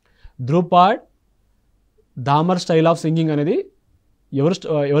 ధ్రుపాడ్ ధామర్ స్టైల్ ఆఫ్ సింగింగ్ అనేది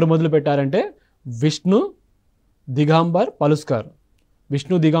ఎవరు మొదలు పెట్టారంటే Vishnu Digambar Paluskar.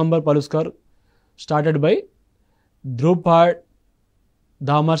 Vishnu Digambar Paluskar started by ధ్రుపాడ్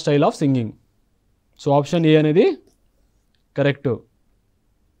ధామర్ style of singing. So option A అనేది correct.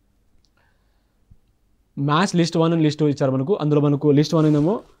 Maths list 1 and list 2 ఇచ్చారు మనకు. అందులో మనకు లిస్ట్ 1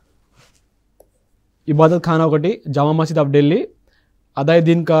 ఏమో ఇబాదత్ ఖానా ఒకటి, జామా మసీద్ ఆఫ్ ఢిల్లీ, అదాయ్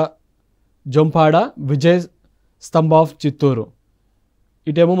దీన్ కా జొంపాడా, విజయ్ స్తంభ ఆఫ్ చిత్తూరు.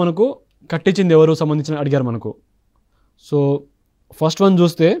 ఇటేమో మనకు కట్టించింది ఎవరు సంబంధించిన అడిగారు మనకు. సో ఫస్ట్ వన్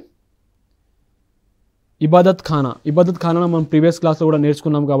చూస్తే ఇబాదత్ ఖానా మనం ప్రీవియస్ క్లాస్లో కూడా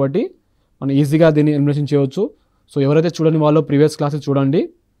నేర్చుకున్నాం కాబట్టి మనం ఈజీగా దీన్ని ఎలిమినేషన్ చేయవచ్చు. సో ఎవరైతే చూడని వాళ్ళు ప్రీవియస్ క్లాసెస్ చూడండి.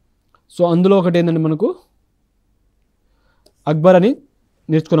 సో అందులో ఒకటి ఏంటంటే మనకు అక్బర్ అని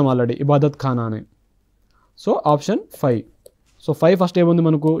నేర్చుకున్నాం ఆల్రెడీ, ఇబాదత్ ఖానా అని. So option 5. సో 5 ఫస్ట్ ఏముంది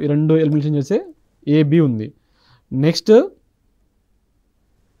మనకు, ఈ 2 ఎలిమినేషన్ చేస్తే AB ఉంది. నెక్స్ట్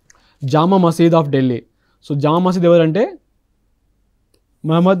జామా మసీద్ ఆఫ్ ఢిల్లీ. సో జామా మసీద్ ఎవరంటే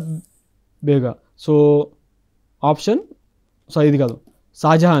మహమ్మద్ బేగా. సో ఆప్షన్ ఇది కాదు,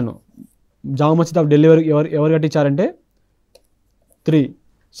 షాజహాన్. జామా మసీద్ ఆఫ్ ఢిల్లీ ఎవరు కట్టించారంటే 3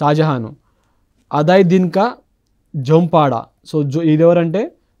 షాజహాన్. అదాయ్ దీన్ కా జొంపాడా. సో ఇది ఎవరంటే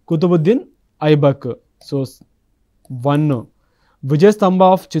కుతుబుద్దీన్ ఐబక్. సో 1. విజయ్ స్తంభ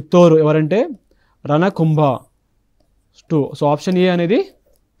ఆఫ్ చిత్తూరు ఎవరంటే రణకుంభ. 2. సో ఆప్షన్ ఏ అనేది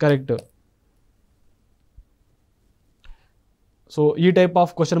కరెక్ట్. సో ఈ టైప్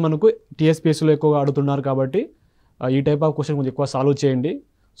ఆఫ్ క్వశ్చన్ మనకు టీఎస్పీఎస్సీలో ఎక్కువగా అడుగుతున్నారు కాబట్టి ఈ టైప్ ఆఫ్ క్వశ్చన్ కొంచెం ఎక్కువ సాల్వ్ చేయండి.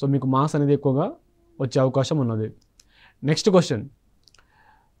 సో మీకు మార్క్స్ అనేది ఎక్కువగా వచ్చే అవకాశం ఉన్నది. Next question,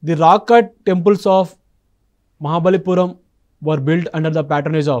 the rock cut temples of Mahabalipuram were built under the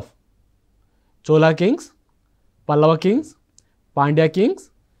patronage of. Chola Kings, Pallava Kings, Pandya Kings,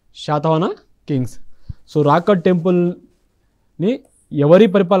 Satavahana Kings. So rock cut టెంపుల్ని ఎవరి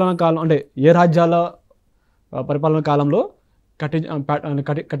పరిపాలనా కాలం అంటే ఏ రాజ్యాల పరిపాలనా కాలంలో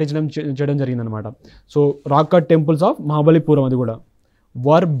కట్టించడం చేయడం జరిగిందనమాట. So rock cut temples of Mahabalipuram అది కూడా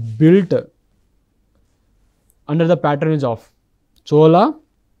were built under the patronage of Chola,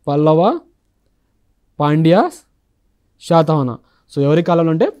 Pallava, Pandyas, Satavahana. So ఎవరి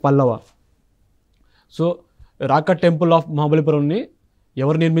కాలంలో అంటే Pallava. So rock cut temple of మహాబలిపురంని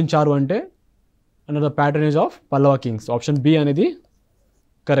ఎవరు నిర్మించారు అంటే under the patronage of Pallava Kings. Option B అనేది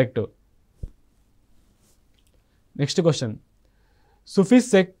correct. Next question, Sufi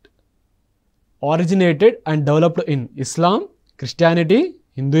sect originated and developed in Islam, Christianity,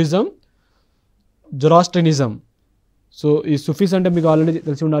 Hinduism, Zoroastrianism. So ఈ సుఫీస్ అంటే మీకు ఆల్రెడీ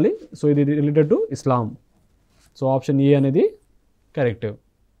తెలిసి ఉండాలి. సో ఇది related to Islam. So option A అనేది కరెక్ట్.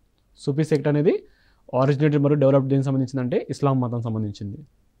 సుఫీ సెక్ట్ అనేది originated మరియు డెవలప్డ్ దేనికి సంబంధించిందంటే ఇస్లాం మతం సంబంధించింది.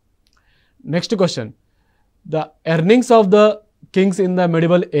 Next question, the earnings of the Kings in the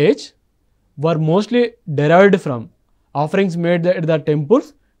medieval age were mostly derived from offerings made at the temples,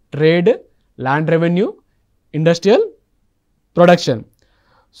 trade, land revenue, industrial production.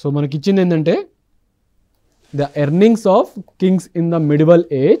 So మనకి ఇచ్చింది ఏంటంటే the earnings of Kings in the medieval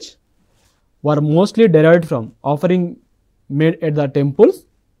age were mostly derived from offering made at the temples,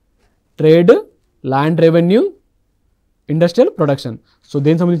 trade, land revenue, industrial production. So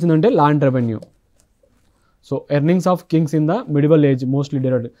దేనికి సంబంధించిందంటే land revenue. So earnings of Kings in the medieval age mostly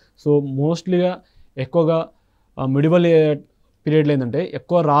derived. So మోస్ట్లీగా ఎక్కువగా medieval పీరియడ్లో ఏంటంటే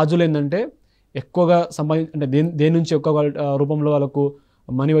ఎక్కువ రాజులు ఏంటంటే ఎక్కువగా అంటే దేని నుంచి ఎక్కువ రూపంలో వాళ్ళకు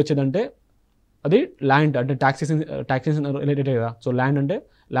మనీ వచ్చేదంటే అది ల్యాండ్ అంటే ట్యాక్సేషన్ రిలేటెడ్ కదా. సో ల్యాండ్ అంటే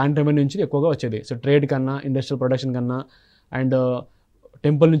ల్యాండ్ రెవెన్యూ నుంచి ఎక్కువగా వచ్చేది. సో ట్రేడ్ కన్నా, ఇండస్ట్రియల్ ప్రొడక్షన్ కన్నా అండ్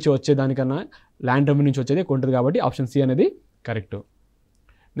టెంపుల్ నుంచి వచ్చేదానికన్నా ల్యాండ్ రెవెన్యూ నుంచి వచ్చేది ఎక్కువ ఉంటుంది కాబట్టి ఆప్షన్ సి అనేది correct.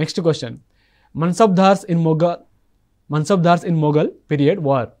 Next question, మన్సబ్దార్స్ in Mughal period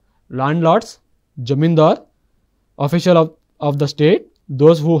war land Lord's, Zamindar, official of the state,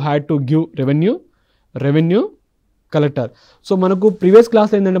 those who had to give revenue collector. So మనకు ప్రీవియస్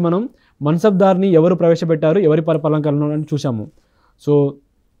క్లాస్లో ఏంటంటే మనం మన్సబ్దార్ని ఎవరు ప్రవేశపెట్టారు, ఎవరి పరిపాలన కాలంలో అని చూసాము. సో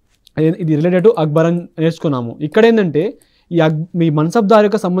ఇది రిలేటెడ్ టు అక్బర్ అని నేర్చుకున్నాము. ఇక్కడ ఏంటంటే ఈ మన్సబ్దార్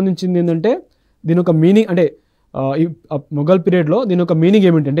యొక్క సంబంధించింది ఏంటంటే దీని ఒక మీనింగ్ అంటే ఈ మొఘల్ పీరియడ్లో దీని ఒక మీనింగ్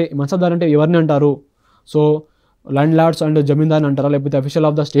ఏమిటంటే మన్సబ్దార్ అంటే ఎవరిని అంటారు. సో ల్యాండ్ లార్డ్స్ అండ్ జమీందార్ అంటారా, లేకపోతే అఫీషియల్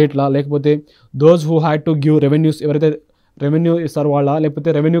ఆఫ్ ద స్టేట్లా, లేకపోతే those who had to give revenues ఎవరైతే రెవెన్యూ ఇస్తారు వాళ్ళ, లేకపోతే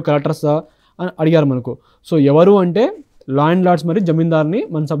రెవెన్యూ కలెక్టర్సా అని అడిగారు మనకు. సో ఎవరు అంటే ల్యాండ్ లార్డ్స్ మరియు జమీందార్ని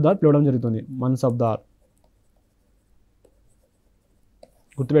మన్సబ్దార్ పిలవడం జరుగుతుంది. మన్సబ్దార్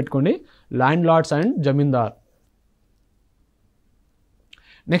గుర్తుపెట్టుకోండి, land Lord's and Zamindar.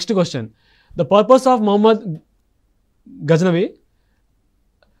 Next question, the purpose of Mohammed గజ్నవి.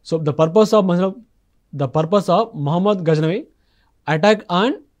 So the purpose of Muhammad Ghaznavi attack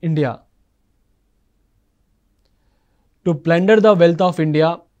on India to plunder the wealth of India,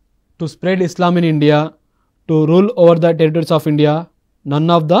 to spread Islam in India, to rule over the territories of India, none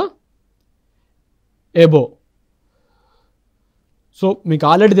of the above. So మీకు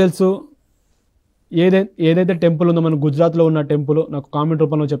already తెలుసు ఏదైతే temple ఉందో మన గుజరాత్లో ఉన్న temple, నాకు comment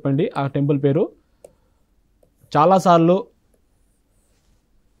రూపంలో చెప్పండి ఆ టెంపుల్ పేరు. చాలాసార్లు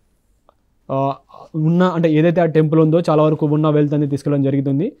ఉన్న అంటే ఏదైతే ఆ టెంపుల్ ఉందో చాలా వరకు ఉన్న వెల్త్ అనేది తీసుకెళ్ళడం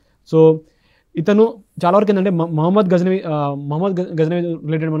జరుగుతుంది. సో ఇతను చాలా వరకు ఏంటంటే మహమ్మద్ గజ్నవి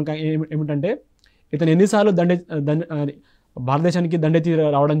రిలేటెడ్ మనకు ఏమిటంటే ఇతను ఎన్నిసార్లు భారతదేశానికి దండెత్తి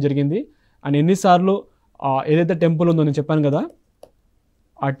రావడం జరిగింది అండ్ ఎన్నిసార్లు ఏదైతే టెంపుల్ ఉందో నేను చెప్పాను కదా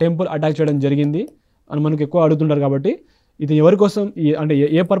ఆ టెంపుల్ అటాక్ చేయడం జరిగింది అని మనకు ఎక్కువ అడుగుతుంటారు. కాబట్టి ఇతను ఎవరి కోసం అంటే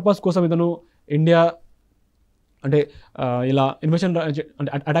ఏ పర్పస్ కోసం ఇతను ఇండియా అంటే ఇలా ఇన్వెషన్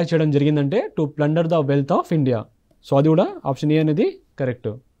అంటే అటాక్ చేయడం జరిగిందంటే to plunder the wealth of India. So అది కూడా ఆప్షన్ ఏ అనేది correct.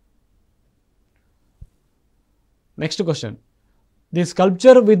 Next question, the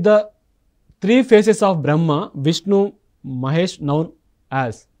sculpture with the 3 faces of Brahma, Vishnu, Mahesh noun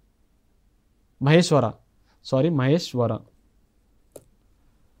as Maheshwara.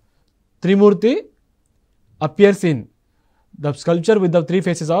 Trimurthy appears in the sculpture with the 3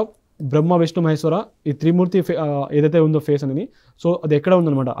 faces of బ్రహ్మ, విష్ణు, మహేశ్వర. ఈ త్రిమూర్తి ఏదైతే ఉందో face అనేది so అది ఎక్కడ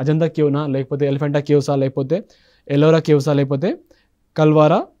ఉందన్నమాట, అజంతా కేవ్నా, లేకపోతే ఎలిఫెంటా కేవ్సా, లేకపోతే ఎలోరా కేవ్సా, లేకపోతే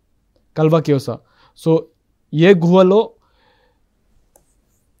కల్వా కేవ్సా. సో ఏ గుహలో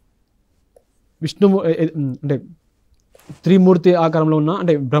విష్ణు అంటే త్రిమూర్తి ఆకారంలో ఉన్న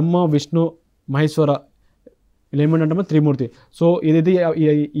అంటే బ్రహ్మ, విష్ణు, మహేశ్వర ఇలా ఏమంటే త్రిమూర్తి. సో ఏదైతే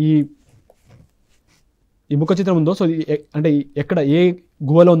ఈ ముఖ చిత్రం ఉందో సో అంటే ఎక్కడ ఏ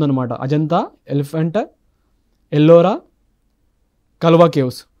గుహలో ఉందన్నమాట. Ajanta, elephant, Ellora, కల్వా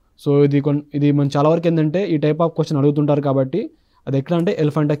caves. So ఇది మనం చాలా వరకు ఏంటంటే ఈ టైప్ ఆఫ్ క్వశ్చన్ అడుగుతుంటారు కాబట్టి అది ఎక్కడ అంటే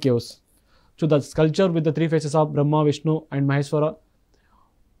Elephanta caves. So the sculpture with the 3 faces of Brahma, Vishnu and Maheshwara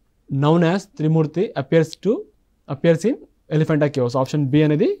noun as Trimurthy appears in Elephanta caves. Option B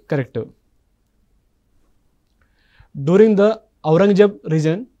అనేది correct. During the Aurangzeb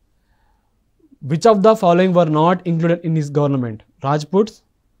reason which of the following were not included in his government? Rajputs,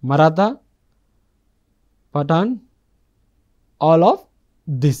 Maratha, Pathan, all of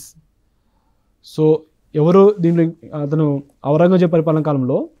this. So ఎవరు దీంట్లో అతను ఔరంగజేబ్ పరిపాలన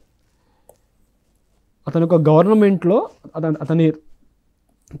కాలంలో అతని యొక్క గవర్నమెంట్లో అతని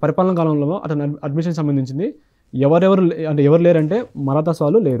పరిపాలన కాలంలో అతని అడ్మిషన్ సంబంధించింది ఎవరు లేరంటే మరాఠాస్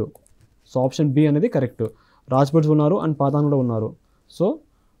వాళ్ళు లేరు. సో ఆప్షన్ బి అనేది కరెక్ట్. రాజ్పుట్స్ ఉన్నారు అండ్ పాతాన్ కూడా ఉన్నారు. సో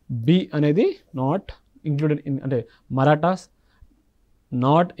బి అనేది నాట్ ఇంక్లూడెడ్ ఇన్, అంటే Marathas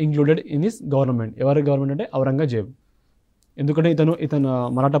not included in his government. ఎవరి గవర్నమెంట్ అంటే ఔరంగజేబ్. ఎందుకంటే ఇతను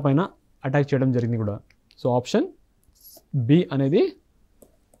మరాఠా పైన అటాక్ చేయడం జరిగింది కూడా. సో ఆప్షన్ బి అనేది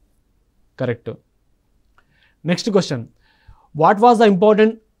correct. Next question, what was the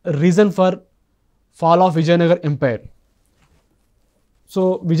important reason for fall of Vijayanagar umpire? So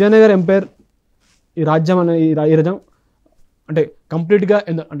Vijayanagar umpire ఈ రాజ్యం అంటే కంప్లీట్గా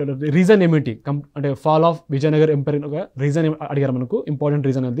అంటే రీజన్ ఏమిటి అంటే ఫాల్ ఆఫ్ విజయనగర్ ఎంపైర్ ఒక రీజన్ అడిగారు మనకు. ఇంపార్టెంట్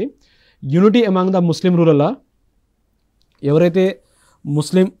రీజన్ అది unity among the Muslim rural. ఎవరైతే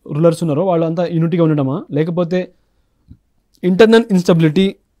ముస్లిం రూలర్స్ ఉన్నారో వాళ్ళంతా యూనిటీగా ఉండడమా, లేకపోతే internal instability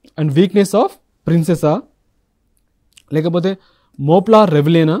and weakness of ప్రిన్సెసా, లేకపోతే Moplah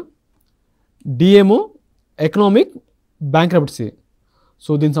రెవిలేనా, DMO economic bankruptcy.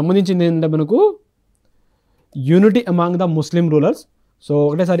 So దీనికి సంబంధించింది ఏంటంటే మనకు unity among the Muslim rulers. So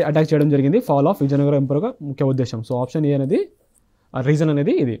ఒకటేసారి అటాక్ చేయడం జరిగింది. ఫాల్ ఆఫ్ విజయనగర ఎంపైర్ ఒక ముఖ్య ఉద్దేశం. సో ఆప్షన్ ఏ అనేది రీజన్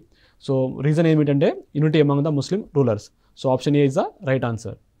అనేది ఇది. సో రీజన్ ఏమిటంటే unity among the Muslim rulers. So option A is the right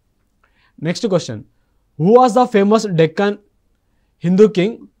answer. Next question, who was the famous Deccan Hindu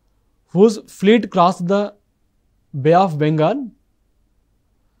king whose fleet cross the bay of Bengal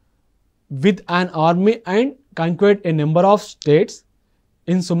with an army and conquered a number of states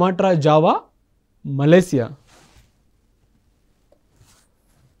in Sumatra, Java, Malaysia?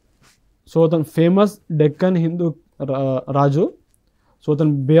 So అతను famous Deccan Hindu రాజు. So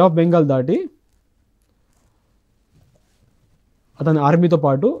అతను బే of Bengal దాటి అతని ఆర్మీతో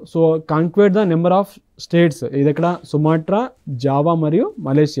పాటు so కాంక్వేర్డ్ the number of states. ఇది ఎక్కడ? సుమాట్రా, Java మరియు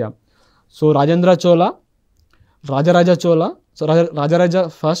Malaysia. So Rajendra Chola, Rajaraja Chola, so Rajaraja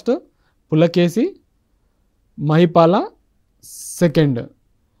first, Pulakeshi, Mahipala second.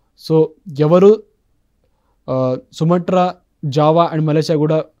 So ఎవరు సుమట్రా, Java and Malaysia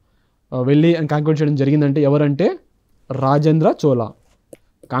కూడా వెళ్ళి కాంక్వేర్ చేయడం జరిగిందంటే ఎవరంటే Rajendra Chola.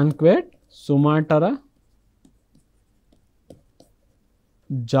 కాంక్వేర్ సుమాట్రా,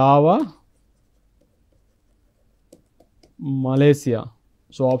 Java, Malaysia.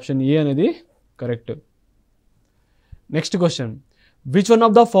 So option A అనేది correct. Next question, which one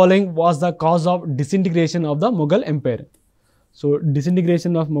of the following was the cause of disintegration of the Mughal umpire? So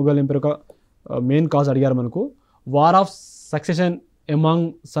disintegration of Mughal umpire ఒక main cause అడిగారు మనకు. War of succession among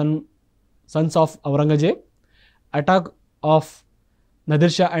Sons of Aurangzeb, attack of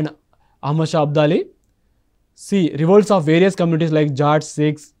Nadir Shah and Ahmed Shah Abdali, C revolts of various communities like Jats,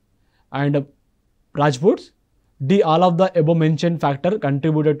 Sikhs and Rajputs, D all of the above mention factor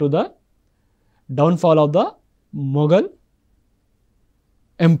contributed to the downfall of the Mughal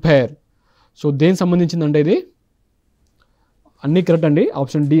umpire. So దేనికి సంబంధించిందంటే ఇది అన్నీ correct అండి.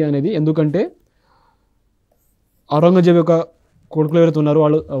 Option D అనేది. ఎందుకంటే ఔరంగజేబ్ యొక్క కొడుకులు ఎవరైతే ఉన్నారో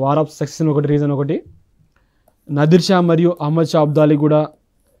వాళ్ళు వార్ ఆఫ్ సక్సెస్ ఒకటి రీజన్, ఒకటి నాదిర్ షా మరియు అహ్మద్ షా అబ్దాలి కూడా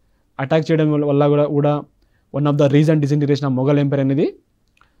అటాక్ చేయడం వల్ల కూడా one of the reason disintegration of Mughal umpire అనేది.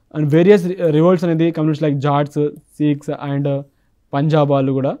 అండ్ వేరియస్ రివోల్ట్స్ అనేది communities like Jats, Sikhs and Punjab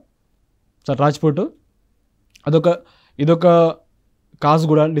వాళ్ళు కూడా, సార్ రాజ్పుట్, ఇదొక కాజ్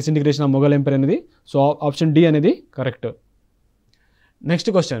కూడా డిసింటిగ్రేషన్ ఆఫ్ మొఘల్ ఎంపైర్ అనేది. సో ఆప్షన్ డి అనేది correct. Next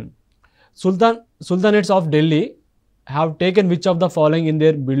question, sultanates of Delhi have taken which of the following in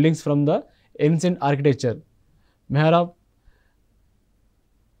there buildings from the ancient architecture? మెహరాబ్,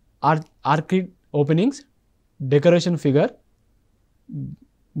 orchid openings, decoration figure,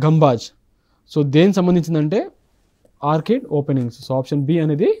 గంబాజ్. So దేనికి సంబంధించిందంటే orchid openings. So option B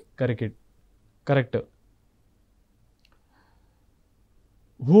అనేది correct.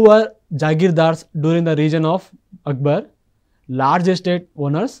 Who were Jagirdars during the region of Akbar? Large estate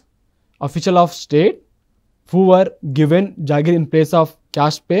owners, official of state, who were given Jagir in place of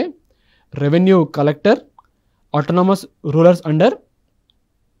cash pay, revenue collector autonomous rulers under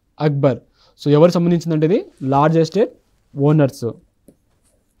Akbar. So ఎవరు సంబంధించిందంటే ఇది large estate owners.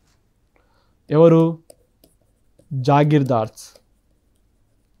 ఎవరు? జాగీర్దార్స్.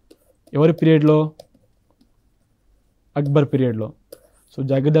 ఎవరి పీరియడ్లో? అక్బర్ పీరియడ్లో. So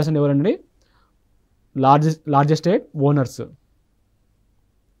jagirdars అంటే ఎవరండి? Large estate owners.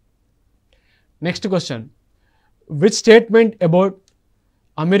 Next question, which statement about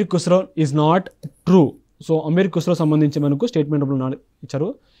Aamir Khusro is not true? So Aamir Khusro సంబంధించి మనకు స్టేట్మెంట్ ఇచ్చారు.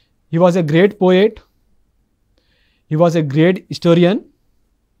 He was a great poet, he was a great historian,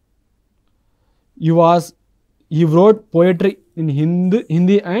 he wrote poetry in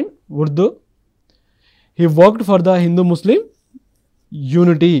Hindi and Urdu, he worked for the Hindu-Muslim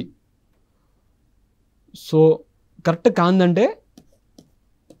unity. So correct కాందంటే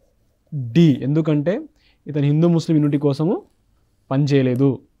D, ఎందుకంటే ఇతను హిందూ ముస్లిం unity కోసము పనిచేయలేదు.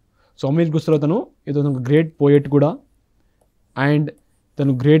 So Aamir Khusro ఇతను great poet కూడా, and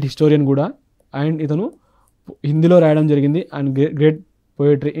ఇతను great historian కూడా, and ఇతను హిందీలో రాయడం జరిగింది and great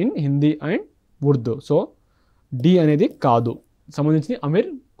poetry in Hindi and Urdu. So D అనేది కాదు, సంబంధించింది Aamir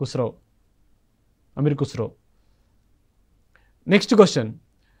Khusro. Next question,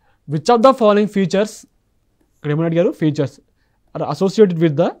 which of the following features, ఇక్కడ ఏమని అడిగారు? Features are associated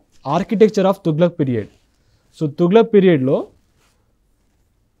with the architecture of Tughlaq period. So Tughlaq పీరియడ్లో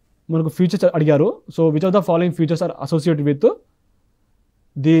మనకు ఫీచర్స్ అడిగారు. So which of the following features are associated with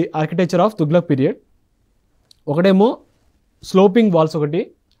the architecture of Tughlaq period? ఒకటేమో స్లోపింగ్ వాల్స్ ఒకటి,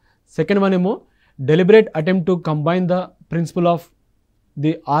 second one ఏమో deliberate attempt to combine the principle of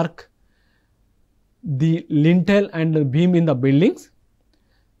the arc, the lintel and the beam in the buildings.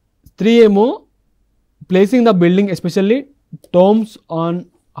 3 ఏమో placing the building especially tombs on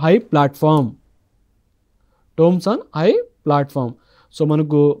high platform. So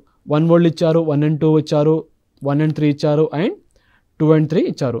మనకు 1 world ఇచ్చారు, 1 and 2 ఇచ్చారు, 1 and 3 ఇచ్చారు, and 2 and 3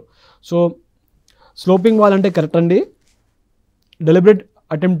 ఇచ్చారు. So sloping wall అంటే correct అండి. Deliberate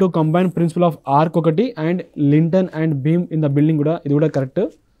attempt to combine principal of arc ఒకటి, and Linton and beam in the building కూడా, ఇది కూడా కరెక్ట్.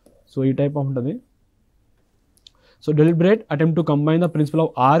 సో ఈ టైప్ ఆఫ్ ఉంటుంది. So deliberate attempt to combine the principal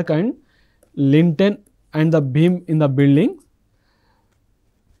of arc and Linton and the beam in the building,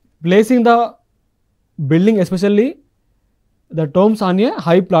 placing the building especially the Tomes on a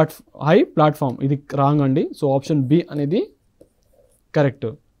high platform, ఇది wrong అండి. So option B అనేది correct.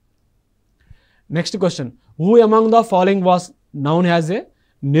 Next question, who among the following was noun as a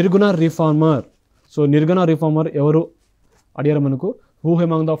నిర్గుణ reformer? So నిర్గుణ reformer ఎవరు అడిగారు మనకు? Who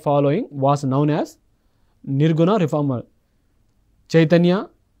among the following was noun as నిర్గుణ reformer? Chaitanya,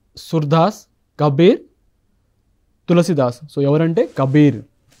 సుర్దాస్, Kabir, Tulsidas. So ఎవరంటే కబీర్.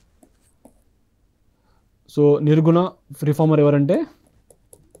 సో నిర్గుణ రిఫార్మర్ ఎవరంటే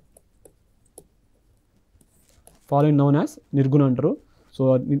ఫాలోయింగ్ నౌన్ యాజ్ నిర్గుణ అంటారు. సో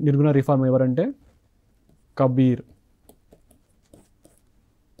నిర్గుణ రిఫార్మర్ ఎవరంటే కబీర్.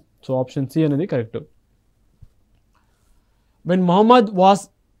 సో ఆప్షన్ సి అనేది correct. when Muhammad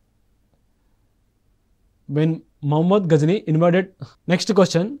Ghazni invaded, next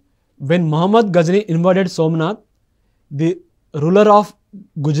question, when Muhammad Ghazni invaded Somnath, the ruler of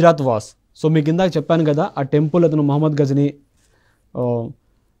Gujarat was. So మీకు ఇందాక చెప్పాను కదా, ఆ టెంపుల్ అతను మహమ్మద్ గజనీ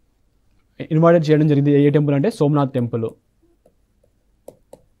ఇన్వైటెడ్ చేయడం జరిగింది. ఏ టెంపుల్ అంటే Somnath temple.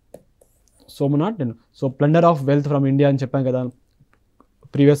 So plunder of wealth from India అని చెప్పాను కదా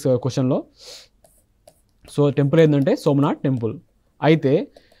ప్రీవియస్ క్వశ్చన్లో. సో టెంపుల్ ఏంటంటే సోమనాథ్ టెంపుల్. అయితే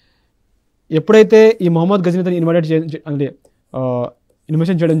ఎప్పుడైతే ఈ మొహమ్మద్ గజనీ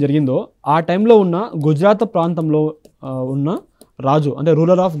ఇన్వెషన్ చేయడం జరిగిందో, ఆ టైంలో ఉన్న గుజరాత్ ప్రాంతంలో ఉన్న రాజు అంటే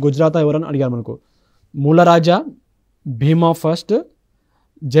రూలర్ ఆఫ్ గుజరాత్ ఎవరని అడిగారు మనకు. మూలరాజా, భీమా ఫస్ట్,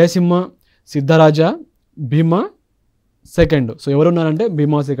 జయసింహ సిద్ధరాజా, భీమా సెకండ్. సో ఎవరున్నారంటే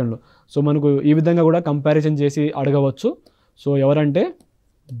భీమా సెకండ్. సో మనకు ఈ విధంగా కూడా కంపారిజన్ చేసి అడగవచ్చు. సో ఎవరంటే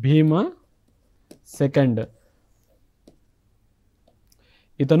భీమా సెకండ్.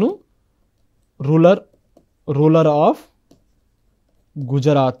 ఇతను రూలర్ ఆఫ్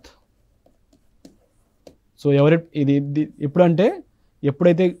గుజరాత్. సో ఇది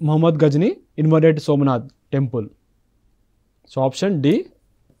ఎప్పుడైతే Mohammed Ghazni invited Somnath temple. So option D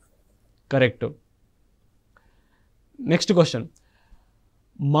correct. Next question,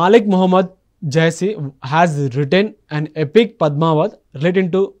 Malik Muhammad Jaisi has written an epic Padmavat relating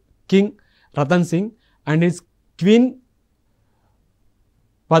to King Ratan Singh and his queen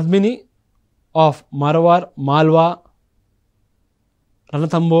Padmini of Marwar, Malwa,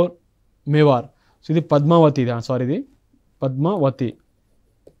 Ranthambore, Mewar. So ఇది పద్మావతి, ఇది Padmavati.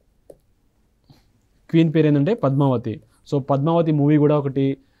 Queen పేరు ఏంటంటే Padmavati. So Padmavati movie కూడా ఒకటి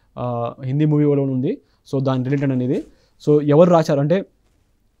Hindi movie కూడా ఉంది. So దాని related అనేది. సో ఎవరు రాశారు అంటే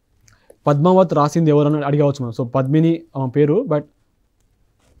పద్మావత్ రాసింది ఎవరు అని అడిగవచ్చు మనం. సో పద్మిని పేరు, బట్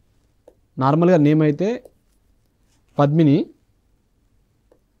నార్మల్గా నేమ్ అయితే పద్మిని,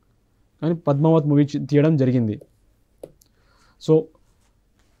 కానీ పద్మావత్ మూవీ తీయడం జరిగింది. సో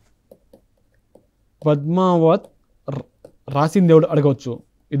పద్మావత్ రాసింది ఎవడు అడగవచ్చు.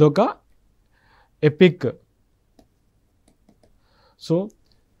 ఇదొక ఎపిక్. సో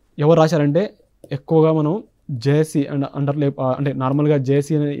ఎవరు రాశారంటే ఎక్కువగా మనం జేసీ అండ్ అంటే నార్మల్గా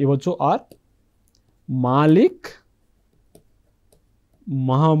జేసీ అని ఇవ్వచ్చు, ఆర్ మాలిక్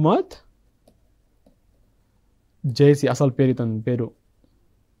మహమ్మద్ జేసీ అసలు పేరు, ఇతని పేరు.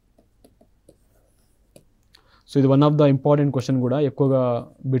 సో ఇది one of the important question కూడా, ఎక్కువగా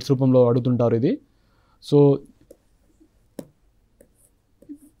బిట్స్ రూపంలో అడుగుతుంటారు ఇది. సో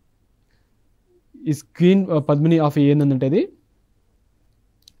ఈ క్వీన్ పద్మిని ఆఫ్ ఏంటంటే ఇది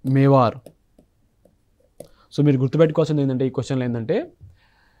మేవార్. సో మీరు గుర్తుపెట్టుకోవాల్సింది ఏంటంటే ఈ క్వశ్చన్లో ఏంటంటే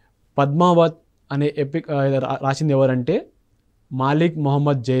పద్మావత్ అనే ఎపిక్ రాసింది ఎవరంటే మాలిక్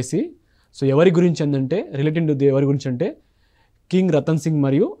మొహమ్మద్ జైసీ. సో ఎవరి గురించి ఏంటంటే రిలేటెడ్ టు ఎవరి గురించి అంటే కింగ్ రతన్ సింగ్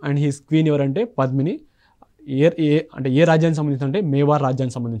మరియు అండ్ హీస్ క్వీన్ ఎవరంటే పద్మిని. అంటే ఏ రాజ్యానికి సంబంధించింది అంటే మేవార్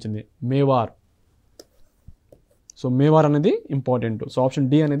రాజ్యానికి సంబంధించింది, మేవార్. సో మేవార్ అనేది ఇంపార్టెంట్. సో ఆప్షన్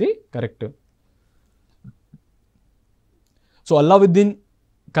డి అనేది correct. So Alauddin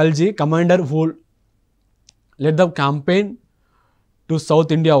Khalji commander who led the campaign to South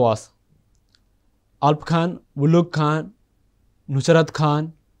India was Alp Khan, Ulugh Khan, Nusrat Khan,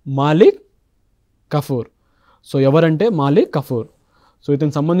 Malik Kafur. So ఎవరంటే మాలిక్ కఫూర్. సో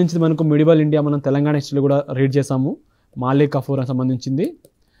ఇతనికి సంబంధించింది మనకు మిడివల్ ఇండియా, మనం తెలంగాణ హిస్టరీలో కూడా రీడ్ చేసాము మాలిక్ కఫూర్ అని సంబంధించింది.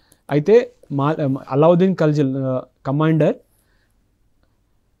 అయితే అల్లావుద్దీన్ ఖల్జీ కమాండర్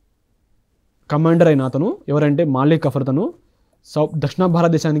అయిన అతను ఎవరంటే మాలిక్ కఫూర్. అతను దక్షిణ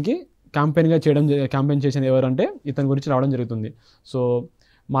భారతదేశానికి క్యాంపెయిన్ చేసిన ఎవరంటే ఇతని గురించి రావడం జరుగుతుంది. సో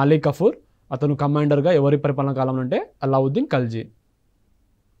మాలిక్ కఫూర్ అతను కమాండర్గా ఎవరి పరిపాలన కాలంలో అంటే అల్లావుద్దీన్ ఖల్జీ.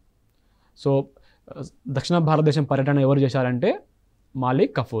 సో దక్షిణ భారతదేశం పర్యటన ఎవరు చేశారంటే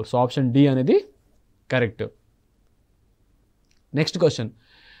Malik Kafur. So option D అనేది correct. Next question,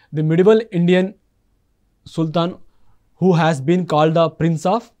 the medieval Indian Sultan who has been called the prince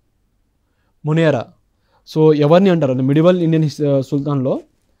of మునేరా. So ఎవరిని అంటారు మిడివల్ ఇండియన్ సుల్తాన్లో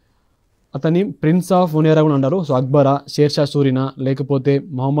అతని ప్రిన్స్ ఆఫ్ మునేరా కూడా అంటారు. సో అక్బరా, షేర్షా సూరినా, లేకపోతే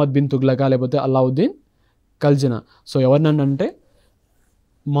మొహమ్మద్ బిన్ తుగ్లకా, లేకపోతే అల్లావుద్దీన్ ఖల్జీనా. సో ఎవరిని అంటే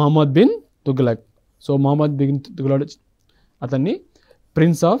Mohammed bin Tughlaq. So Mohammed bin Tughlaq అతన్ని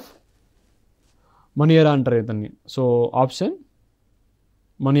ప్రిన్స్ ఆఫ్ మునేరా అంటారు ఇతన్ని. So option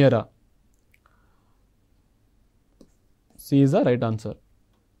మునేరా, C is the right answer.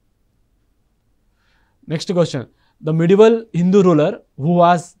 Next question, the medieval Hindu ruler who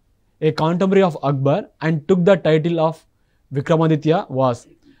was a contemporary of Akbar and took the title of Vikramaditya was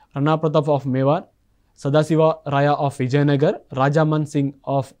Rana Pratap of Mewar, Sadasiva Raya of Vijayanagar, Rajaman Singh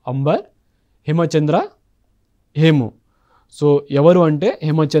of Amber, Hemachandra Hemu. So ఎవరు అంటే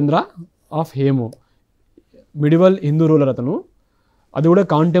Hemachandra of Hemu, medieval Hindu ruler అతను. అది కూడా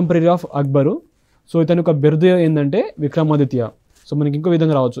contemporary of Akbar. So ఇతని యొక్క బిరుదు ఏంటంటే Vikramaditya. So మనకి ఇంకో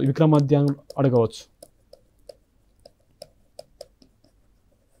విధంగా రావచ్చు, విక్రమాదిత్య అడగవచ్చు.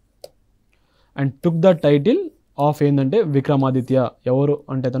 And took the title of ఏంటంటే విక్రమాదిత్య. ఎవరు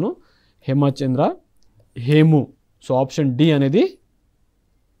అంటే తను Hemachandra Hemu. So option D అనేది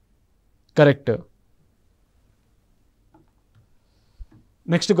correct.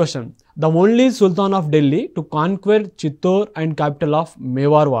 Next question, the only Sultan of Delhi to కాన్క్వెర్ చిత్తోర్ and capital of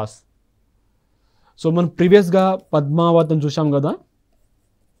Mewar was. So మనం ప్రీవియస్గా పద్మావత్ అని చూసాం కదా.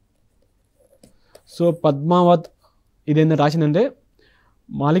 సో పద్మావత్ ఇదేంటంటే రాసిందంటే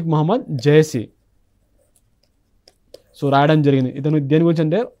మాలిక్ మొహమ్మద్ జైసీ. సో రాయడం జరిగింది. ఇతను దేని గురించి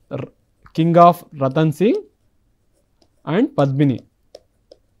అంటే king of Ratan Singh and Padmini.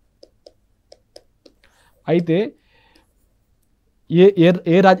 అయితే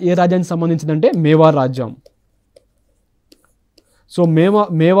ఏ రాజ్యానికి సంబంధించిందంటే మేవార్ రాజ్యం. సో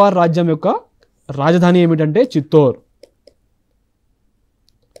మేవార్ రాజ్యం యొక్క రాజధాని ఏమిటంటే చిత్తోర్.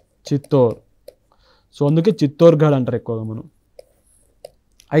 సో అందుకే చిత్తోర్గఢ్ అంటారు ఎక్కువగా మనం.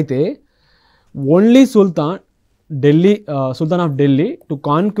 అయితే only Sultan of Delhi to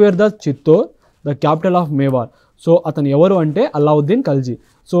కాన్క్వేర్ the చిత్తోర్, the capital of Mewar. So అతను ఎవరు అంటే అల్లావుద్దీన్ ఖల్జీ.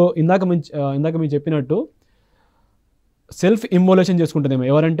 సో ఇందాక మీరు చెప్పినట్టు సెల్ఫ్ ఇమ్మోలేషన్ చేసుకుంటుందేమో.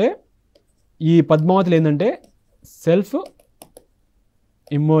 ఎవరంటే ఈ పద్మావతిలో ఏంటంటే సెల్ఫ్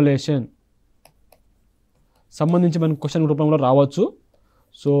ఇమ్మోలేషన్ సంబంధించి మనకు క్వశ్చన్ రూపంలో రావచ్చు.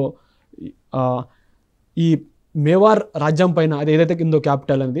 సో ఈ మేవార్ రాజ్యం పైన అది ఏదైతే కిందో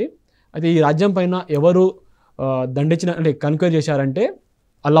క్యాపిటల్ అనేది అయితే ఈ రాజ్యం పైన ఎవరు దండించిన అంటే కన్క్వైర్ చేశారంటే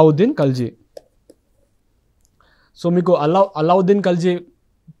అలావుద్దీన్ ఖల్జీ. సో మీకు అలావుద్దీన్ ఖల్జీ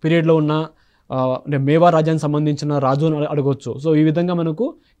పీరియడ్లో ఉన్న అంటే మేవార్ రాజ్యానికి సంబంధించిన రాజు అని అడగవచ్చు. సో ఈ విధంగా మనకు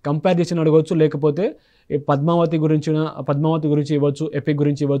కంపేర్ చేసి అడగవచ్చు, లేకపోతే పద్మావతి గురించి ఇవ్వచ్చు, ఎపిక్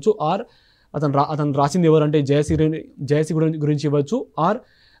గురించి ఇవ్వచ్చు, ఆర్ అతను రాసింది ఎవరు అంటే జయశ్రీ గురించి ఇవ్వచ్చు, ఆర్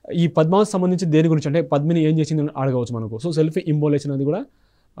ఈ పద్మావతి సంబంధించి దేని గురించి అంటే పద్మిని ఏం చేసింది అని అడగవచ్చు మనకు. సో సెల్ఫ్ ఇంబోలేషన్ అది కూడా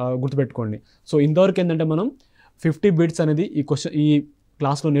గుర్తుపెట్టుకోండి. సో ఇంతవరకు ఏంటంటే మనం 50 బిట్స్ అనేది ఈ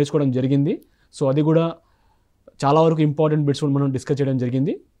క్లాస్లో నేర్చుకోవడం జరిగింది. సో అది కూడా చాలా వరకు ఇంపార్టెంట్ బిట్స్ కూడా మనం డిస్కస్ చేయడం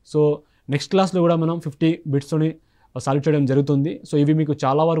జరిగింది. సో నెక్స్ట్ క్లాస్లో కూడా మనం 50 బిట్స్తోని సాల్వ్ చేయడం జరుగుతుంది. సో ఇవి మీకు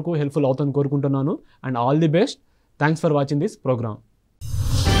చాలా వరకు హెల్ప్ఫుల్ అవుతుందని కోరుకుంటున్నాను. And all the best. Thanks for watching this programme.